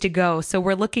long ways to go. So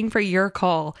we're looking for your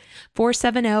call.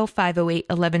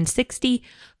 470-508-1160,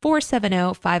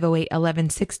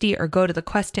 470-508-1160, or go to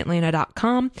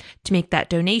thequestatlanta.com to make that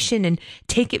donation and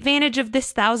take advantage of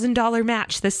this $1,000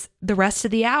 match the rest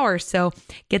of the hour. So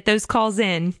get those calls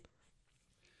in.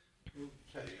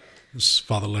 This is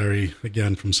Father Larry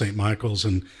again from St. Michael's,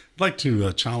 and I'd like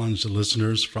to challenge the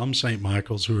listeners from St.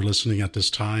 Michael's who are listening at this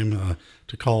time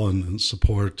to call and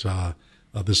support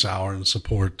this hour and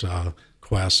support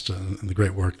Quest and the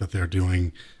great work that they're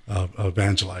doing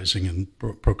evangelizing and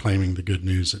proclaiming the good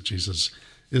news that Jesus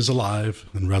is alive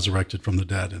and resurrected from the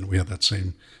dead, and we have that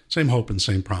same hope and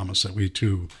same promise that we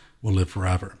too will live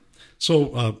forever.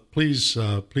 So please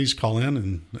call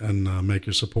in and make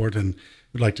your support, and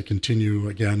we'd like to continue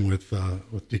again with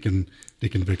Deacon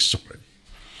Vic's story.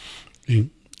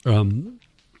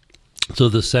 So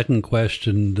the second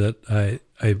question that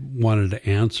I wanted to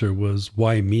answer was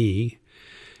why me,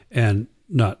 and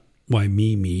not why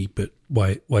me, but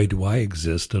why do I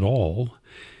exist at all?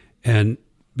 And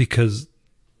because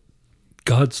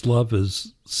God's love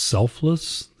is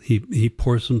selfless, He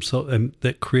pours Himself, and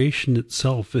that creation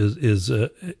itself is an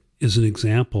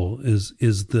example,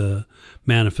 is the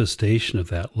manifestation of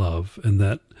that love, and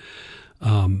that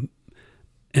and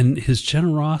His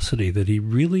generosity, that He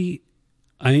really,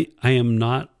 I am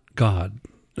not God,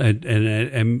 and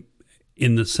I'm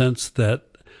in the sense that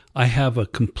I have a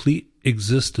complete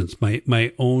existence.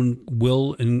 My own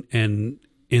will and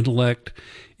intellect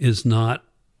is not.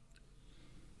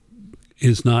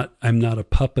 I'm not a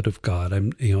puppet of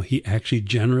God. He actually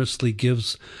generously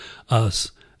gives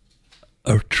us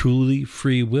a truly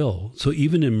free will. So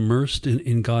even immersed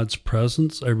in God's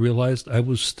presence, I realized I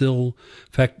was still,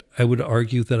 in fact, I would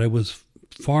argue that I was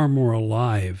far more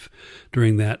alive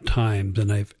during that time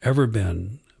than I've ever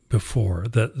been before.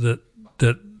 That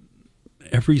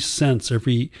every sense,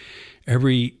 every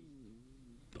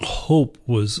hope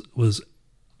was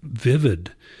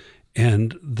vivid,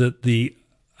 and that the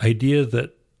idea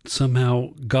that somehow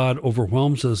God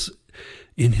overwhelms us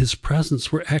in His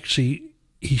presence, where actually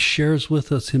He shares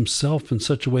with us Himself in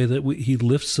such a way that He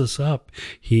lifts us up.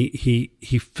 He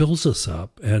fills us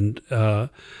up. And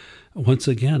once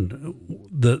again,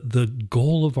 the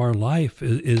goal of our life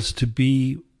is to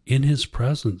be in His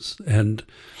presence. And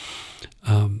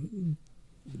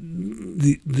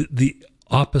the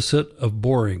opposite of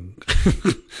boring.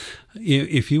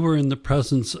 If you were in the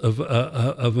presence of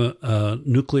a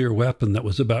nuclear weapon that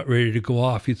was about ready to go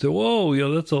off, you'd say,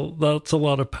 "Whoa, that's a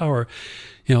lot of power."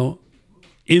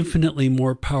 Infinitely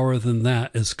more power than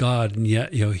that is God, and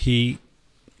yet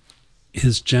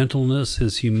His gentleness,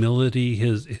 His humility,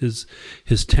 His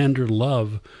tender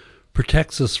love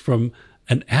protects us from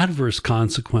an adverse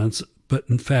consequence, but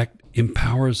in fact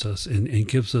empowers us and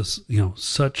gives us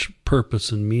such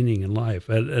purpose and meaning in life,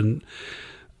 and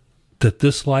that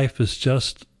this life is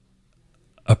just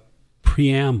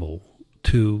preamble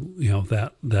to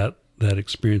that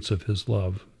experience of his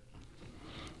love.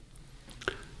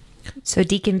 So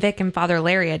Deacon Vic and Father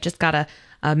Larry, I just got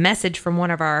a message from one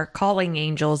of our calling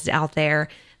angels out there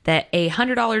that a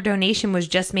 $100 donation was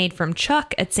just made from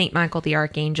Chuck at St. Michael the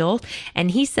Archangel.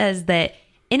 And he says that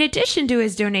in addition to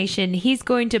his donation, he's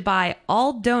going to buy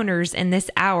all donors in this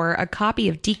hour a copy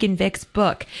of Deacon Vic's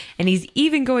book. And he's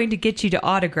even going to get you to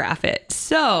autograph it.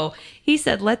 So he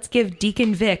said, let's give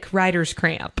Deacon Vic writer's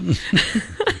cramp.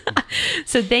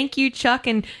 So thank you, Chuck.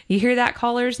 And you hear that,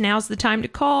 callers? Now's the time to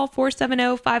call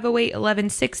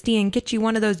 470-508-1160 and get you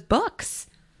one of those books.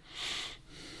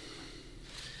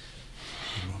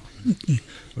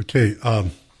 Okay.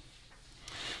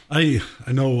 I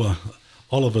know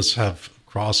all of us have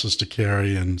crosses to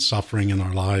carry and suffering in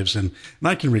our lives. And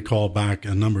I can recall back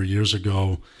a number of years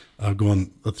ago going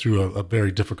through a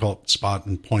very difficult spot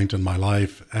and point in my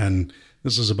life. And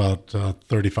this is about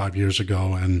 35 years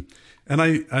ago. And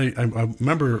I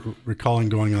remember recalling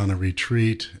going on a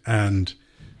retreat and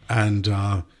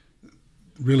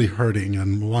really hurting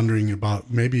and wondering about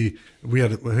maybe we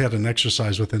had an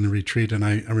exercise within the retreat. And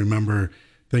I remember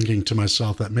thinking to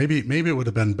myself that maybe it would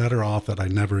have been better off that I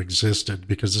never existed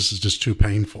because this is just too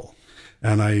painful.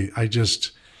 And I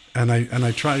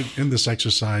tried in this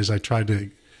exercise, I tried to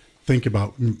think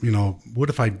about, what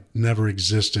if I never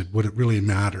existed? Would it really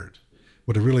mattered?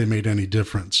 Would it really made any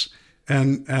difference?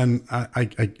 And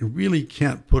I really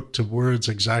can't put to words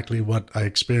exactly what I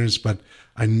experienced, but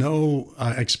I know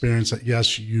I experienced that,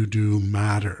 yes, you do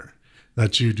matter,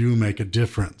 that you do make a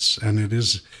difference. And it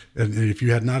is, and if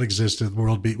you had not existed, the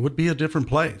world would be a different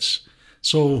place.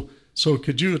 So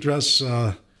could you address, we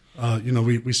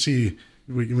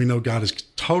know God is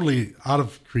totally out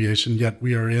of creation, yet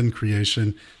we are in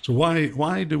creation. So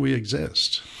why do we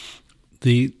exist?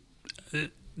 The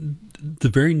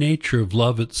very nature of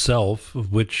love itself,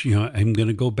 of which, I'm going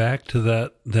to go back to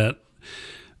that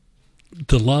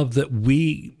the love that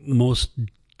we most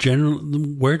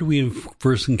generally, where do we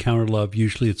first encounter love?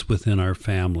 Usually it's within our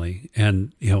family.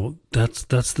 And, that's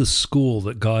the school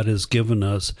that God has given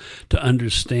us to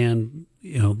understand,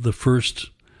 the first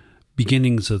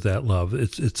beginnings of that love.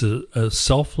 It's a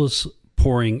selfless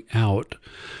pouring out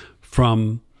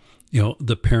from,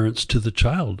 the parents to the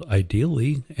child,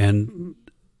 ideally. And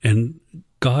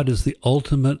God is the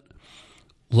ultimate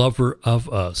lover of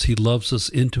us. He loves us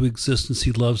into existence.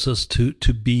 He loves us to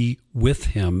be with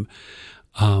him,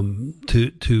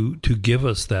 to give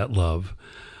us that love.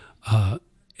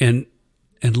 And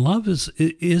love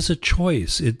is a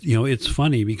choice. It's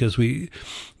funny because we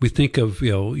think of,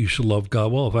 you should love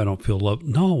God. Well, if I don't feel love,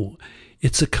 no,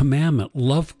 it's a commandment.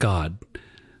 Love God.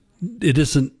 It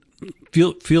isn't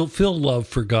feel love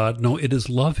for God. No, it is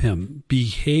love him.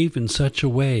 Behave in such a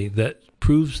way that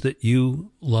proves that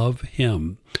you love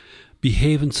him.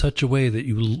 Behave in such a way that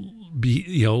you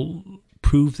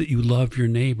prove that you love your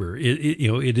neighbor.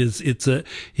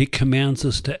 It commands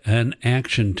us to an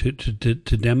action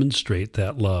to demonstrate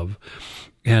that love.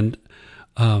 And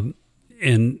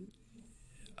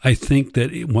I think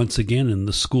that once again, in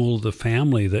the school of the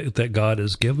family that God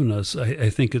has given us, I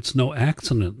think it's no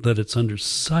accident that it's under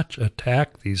such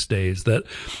attack these days that,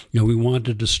 we want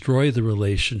to destroy the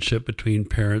relationship between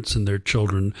parents and their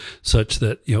children such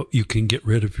that, you can get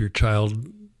rid of your child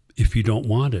if you don't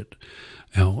want it.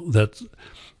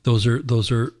 Those are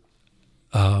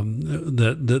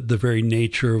the very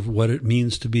nature of what it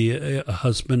means to be a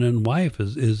husband and wife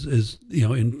is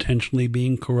intentionally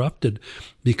being corrupted,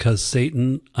 because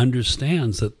Satan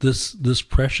understands that this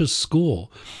precious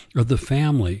school of the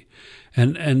family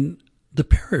and the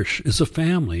parish is a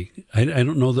family. I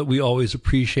don't know that we always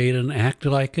appreciate and act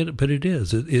like it, but it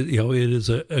is. It is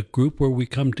a group where we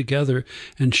come together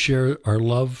and share our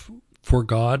love for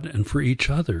God and for each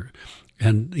other.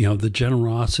 And, the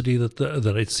generosity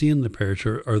that I see in the parish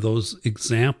are those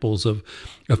examples of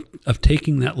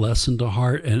taking that lesson to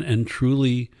heart and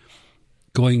truly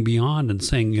going beyond and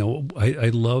saying, I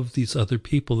love these other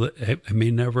people that I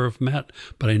may never have met,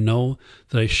 but I know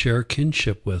that I share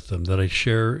kinship with them, that I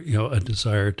share, a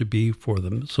desire to be for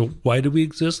them. So why do we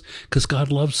exist? Because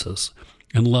God loves us,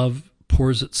 and love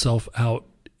pours itself out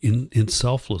in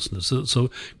selflessness. So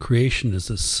creation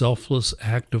is a selfless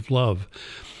act of love,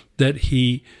 that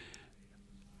he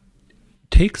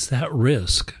takes that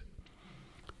risk,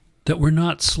 that we're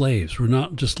not slaves, we're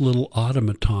not just little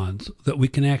automatons, that we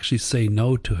can actually say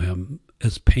no to him.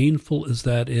 As painful as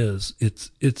that is,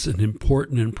 it's an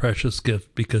important and precious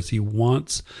gift, because he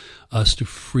wants us to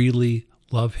freely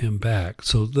love him back.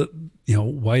 So that,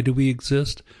 why do we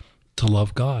exist? To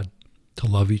love God, to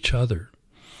love each other.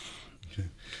 Okay.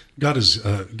 God has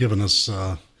given us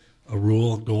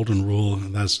rule, golden rule,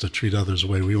 and that's to treat others the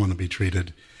way we want to be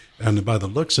treated. And by the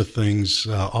looks of things,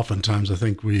 oftentimes I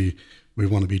think we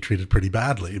want to be treated pretty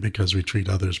badly because we treat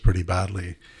others pretty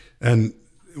badly. And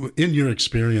in your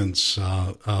experience,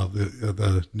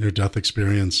 the near-death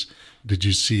experience, did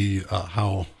you see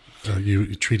how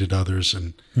you treated others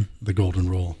and the golden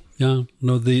rule? Yeah,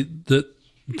 no,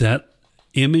 that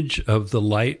image of the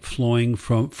light flowing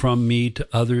from me to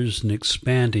others and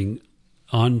expanding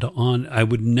on, I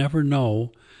would never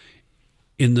know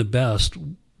in the best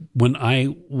when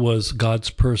I was God's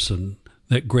person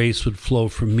that grace would flow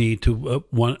from me to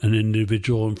an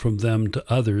individual and from them to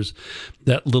others.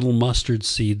 That little mustard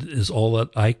seed is all that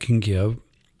I can give,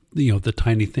 the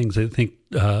tiny things. I think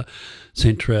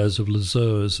St. Therese of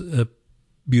Lisieux is a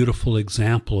beautiful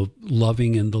example of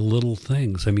loving in the little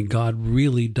things. I mean, God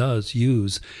really does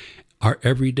use our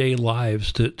everyday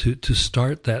lives to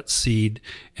start that seed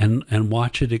and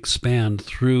watch it expand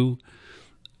through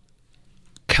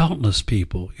countless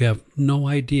people. You have no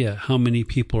idea how many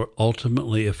people are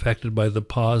ultimately affected by the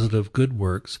positive good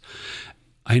works.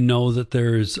 I know that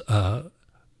there's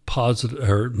positive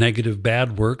or negative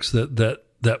bad works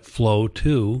that flow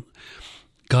too.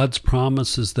 God's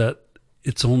promise is that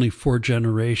it's only 4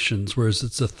 generations, whereas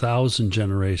it's 1,000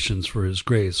 generations for his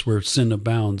grace. Where sin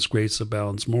abounds, grace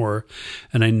abounds more.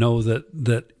 And I know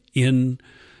that in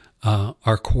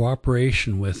our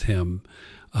cooperation with him,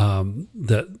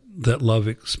 that love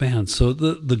expands. So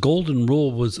the golden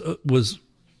rule was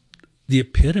the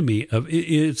epitome of it.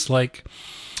 It's like,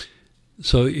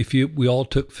 so if we all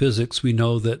took physics, we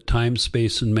know that time,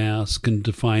 space, and mass can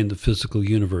define the physical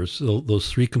universe. Those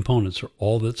 3 components are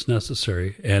all that's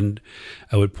necessary. And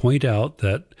I would point out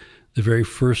that the very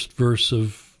first verse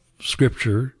of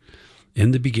Scripture, in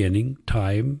the beginning,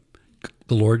 time,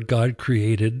 the Lord God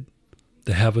created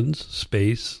the heavens,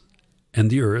 space, and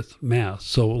the earth, mass.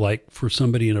 So like for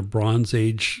somebody in a Bronze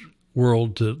Age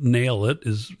world to nail it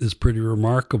is pretty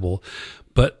remarkable.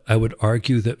 But I would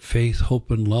argue that faith,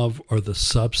 hope, and love are the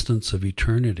substance of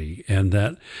eternity, and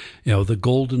that, the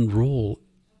golden rule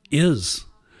is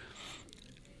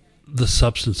the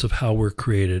substance of how we're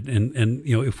created. And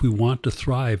if we want to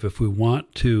thrive, if we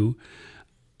want to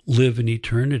live in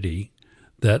eternity,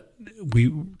 that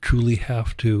we truly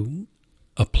have to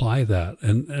apply that.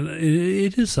 And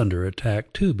it is under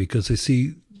attack too, because I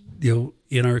see,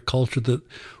 in our culture that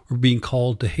we're being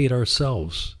called to hate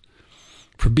ourselves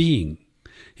for being.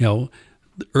 The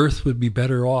earth would be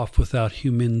better off without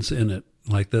humans in it.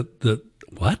 Like that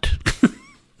what?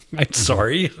 I'm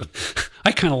sorry.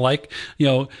 I kind of like,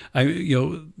 not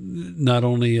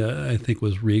only, I think it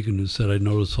was Reagan who said, I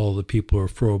notice all the people who are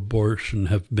for abortion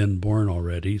have been born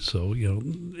already. So,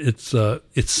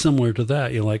 it's similar to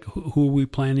that. Like, who are we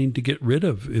planning to get rid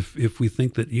of if we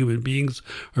think that human beings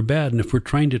are bad? And if we're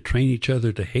trying to train each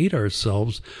other to hate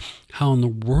ourselves, how in the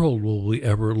world will we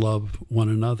ever love one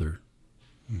another?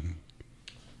 Mm-hmm.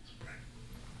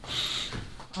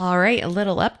 All right, a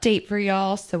little update for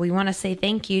y'all. So we want to say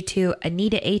thank you to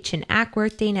Anita H. in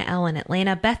Ackworth, Dana L. in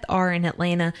Atlanta, Beth R. in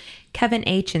Atlanta, Kevin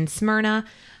H. in Smyrna,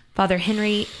 Father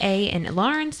Henry A. in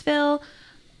Lawrenceville,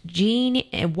 Jean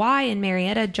Y. in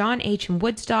Marietta, John H. in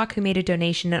Woodstock, who made a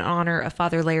donation in honor of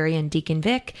Father Larry and Deacon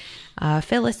Vic,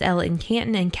 Phyllis L. in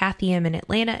Canton, and Kathy M. in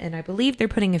Atlanta, and I believe they're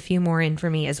putting a few more in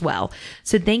for me as well.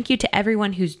 So thank you to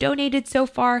everyone who's donated so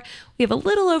far. We have a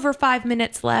little over 5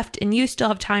 minutes left, and you still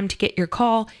have time to get your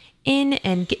call in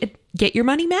and get your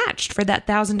money matched for that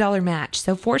 $1,000 match.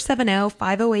 So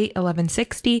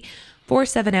 470-508-1160,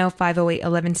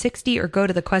 470-508-1160, or go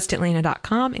to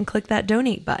thequestatlanta.com and click that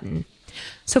donate button.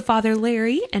 So Father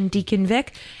Larry and Deacon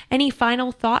Vic, any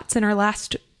final thoughts in our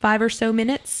last 5 or so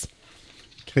minutes?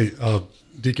 Okay,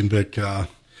 Deacon Vic,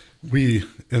 we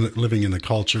living in a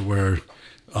culture where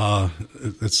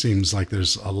it seems like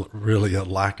there's really a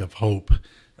lack of hope,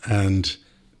 and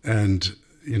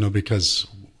because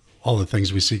all the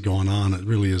things we see going on, it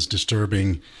really is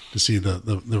disturbing to see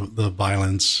the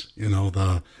violence,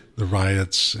 the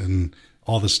riots and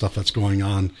all the stuff that's going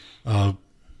on.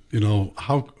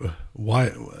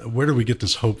 Where do we get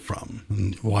this hope from,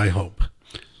 and why hope?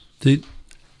 The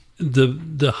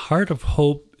heart of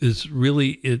hope is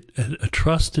really a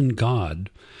trust in God.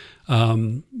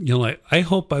 Like, I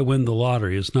hope I win the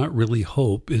lottery. It's not really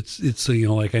hope. It's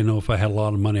like, I know if I had a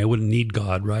lot of money, I wouldn't need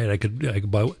God, right? I could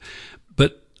buy.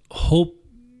 But hope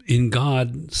in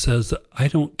God says that I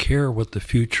don't care what the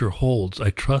future holds.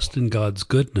 I trust in God's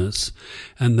goodness,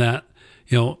 and that,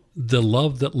 the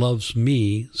love that loves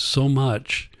me so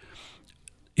much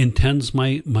intends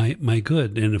my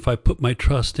good. And if I put my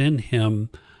trust in him,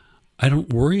 I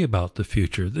don't worry about the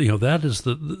future. That is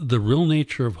the real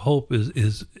nature of hope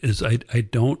is I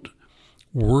don't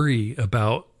worry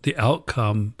about the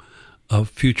outcome of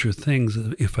future things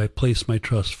if I place my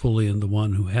trust fully in the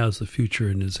one who has the future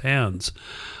in his hands.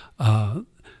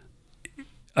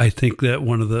 I think that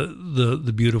one of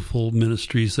the beautiful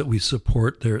ministries that we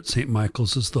support there at St.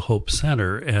 Michael's is the Hope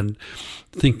Center, and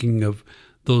thinking of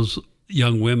those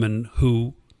young women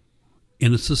who,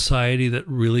 in a society that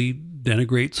really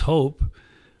denigrates hope,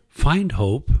 find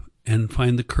hope and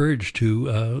find the courage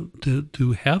to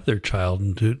have their child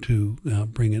and to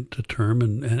bring it to term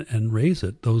and raise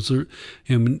it. Those are,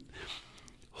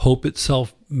 hope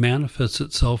itself manifests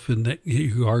itself in that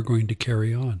you are going to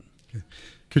carry on. Okay.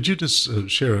 Could you just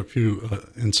share a few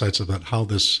insights about how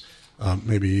this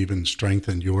maybe even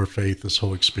strengthened your faith, this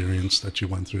whole experience that you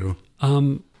went through?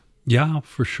 Yeah,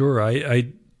 for sure.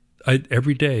 I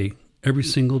every day, every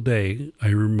single day, I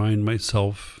remind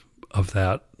myself of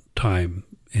that time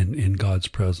in God's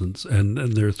presence. And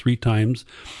there are 3 times,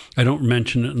 I don't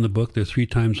mention it in the book, there are 3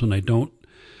 times when I don't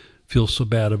feel so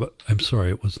bad about, I'm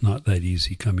sorry, it was not that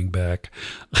easy coming back.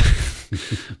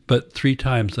 But 3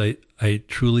 times I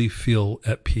truly feel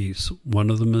at peace. One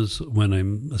of them is when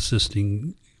I'm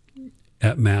assisting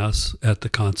at Mass at the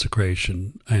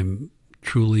consecration. I'm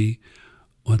truly,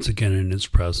 once again, in his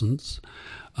presence.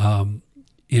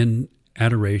 In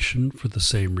adoration for the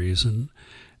same reason.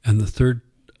 And the third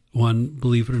one,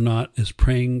 believe it or not, is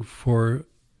praying for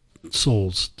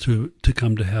souls to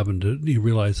come to heaven. You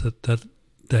realize that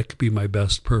could be my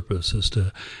best purpose, is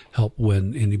to help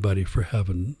win anybody for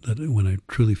heaven. That when I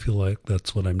truly feel like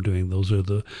that's what I'm doing, those are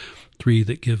the 3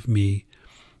 that give me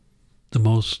the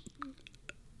most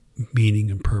meaning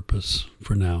and purpose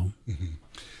for now. Mm-hmm.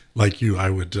 Like you, I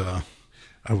would,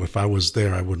 if I was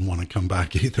there, I wouldn't want to come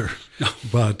back either. No.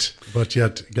 But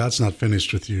yet, God's not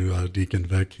finished with you, Deacon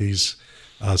Vic. He's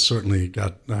certainly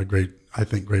got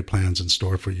great plans in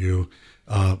store for you.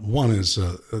 One is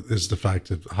the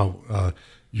fact of how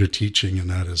your teaching, and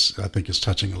that is, I think, is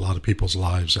touching a lot of people's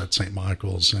lives at St.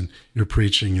 Michael's, and your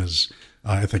preaching is,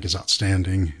 I think, is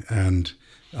outstanding, and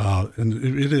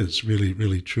it is really,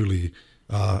 really, truly,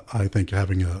 I think,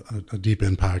 having a deep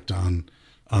impact on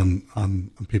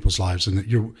people's lives, and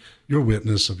your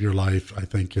witness of your life, I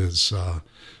think, is,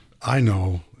 I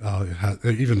know,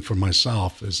 even for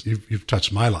myself, is you've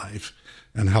touched my life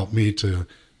and helped me to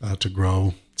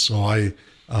grow. So I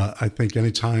think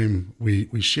anytime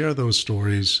we share those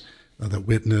stories, that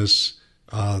witness,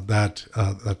 that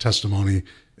testimony,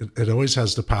 it always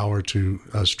has the power to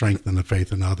strengthen the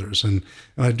faith in others. And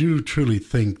I do truly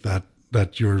think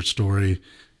that your story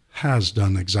has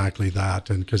done exactly that.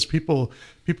 And because people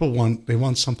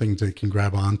want something they can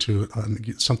grab onto,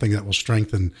 something that will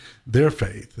strengthen their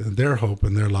faith and their hope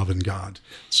and their love in God.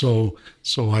 So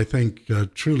I think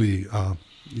truly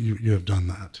you have done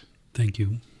that. Thank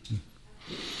you.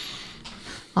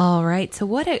 All right. So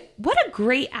what a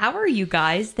great hour, you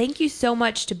guys. Thank you so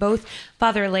much to both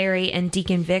Father Larry and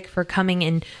Deacon Vic for coming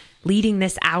and leading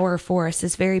this hour for us,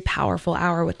 this very powerful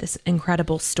hour with this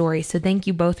incredible story. So thank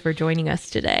you both for joining us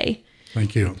today.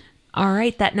 Thank you. All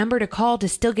right. That number to call to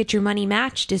still get your money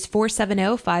matched is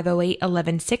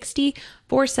 470-508-1160,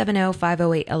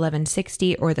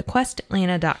 470-508-1160, or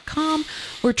thequestatlanta.com.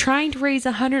 We're trying to raise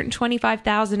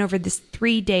 $125,000 over this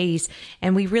 3 days,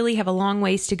 and we really have a long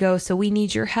ways to go, so we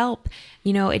need your help.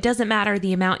 It doesn't matter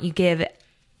the amount you give.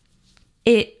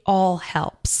 It all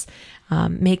helps.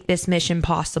 Make this mission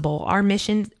possible. Our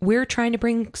mission, we're trying to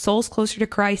bring souls closer to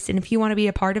Christ. And if you want to be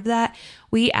a part of that,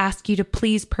 we ask you to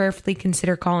please prayerfully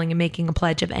consider calling and making a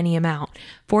pledge of any amount.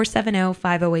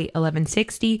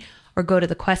 470-508-1160, or go to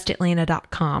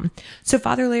thequestatlanta.com. So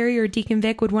Father Larry or Deacon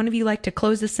Vic, would one of you like to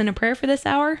close us in a prayer for this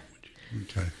hour?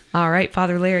 Okay. All right,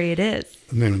 Father Larry, it is.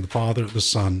 In the name of the Father, the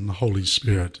Son, and the Holy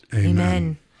Spirit.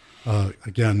 Amen.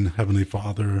 Again, Heavenly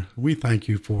Father, we thank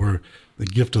you for the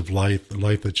gift of life, the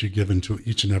life that you've given to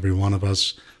each and every one of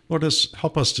us. Lord,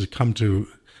 help us to come to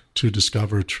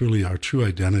discover truly our true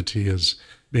identity as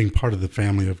being part of the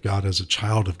family of God, as a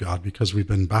child of God, because we've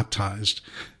been baptized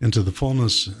into the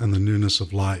fullness and the newness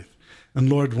of life. And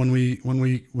Lord, when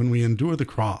we endure the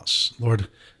cross, Lord,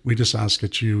 we just ask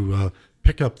that you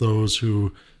pick up those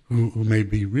who may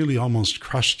be really almost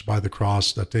crushed by the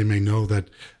cross, that they may know that,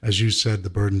 as you said, the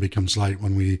burden becomes light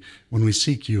when we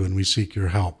seek you and we seek your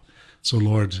help. So,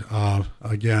 Lord,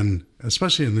 again,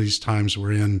 especially in these times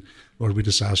we're in, Lord, we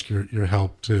just ask your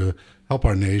help to help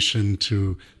our nation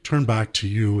to turn back to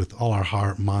you with all our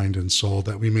heart, mind, and soul,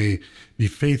 that we may be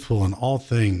faithful in all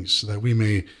things,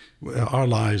 that our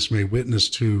lives may witness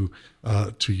to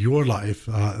your life,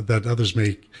 that others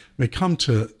may come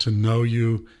to know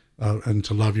you, and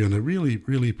to love you in a really,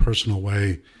 really personal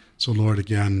way. So, Lord,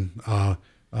 again,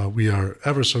 we are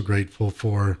ever so grateful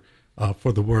for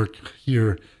the work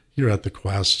here at the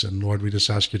Quest. And Lord, we just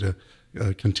ask you to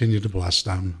continue to bless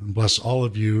them and bless all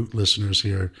of you listeners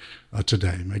here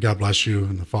today. May God bless you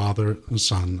and the Father, the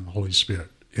Son, and the Holy Spirit.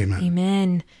 Amen.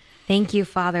 Amen. Thank you,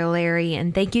 Father Larry,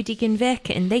 and thank you, Deacon Vic,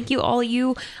 and thank you all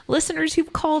you listeners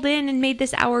who've called in and made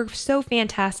this hour so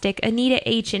fantastic. Anita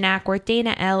H. in Ackworth,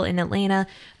 Dana L. in Atlanta,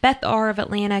 Beth R. of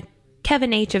Atlanta,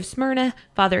 Kevin H. of Smyrna,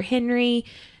 Father Henry,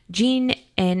 Jean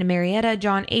and Marietta,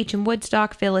 John H. in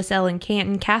Woodstock, Phyllis L. in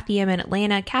Canton, Kathy M. in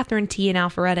Atlanta, Catherine T. in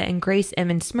Alpharetta, and Grace M.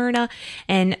 in Smyrna.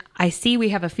 And I see we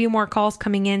have a few more calls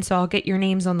coming in, so I'll get your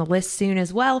names on the list soon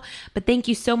as well. But thank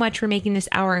you so much for making this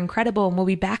hour incredible, and we'll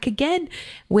be back again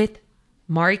with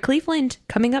Mari Cleveland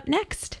coming up next.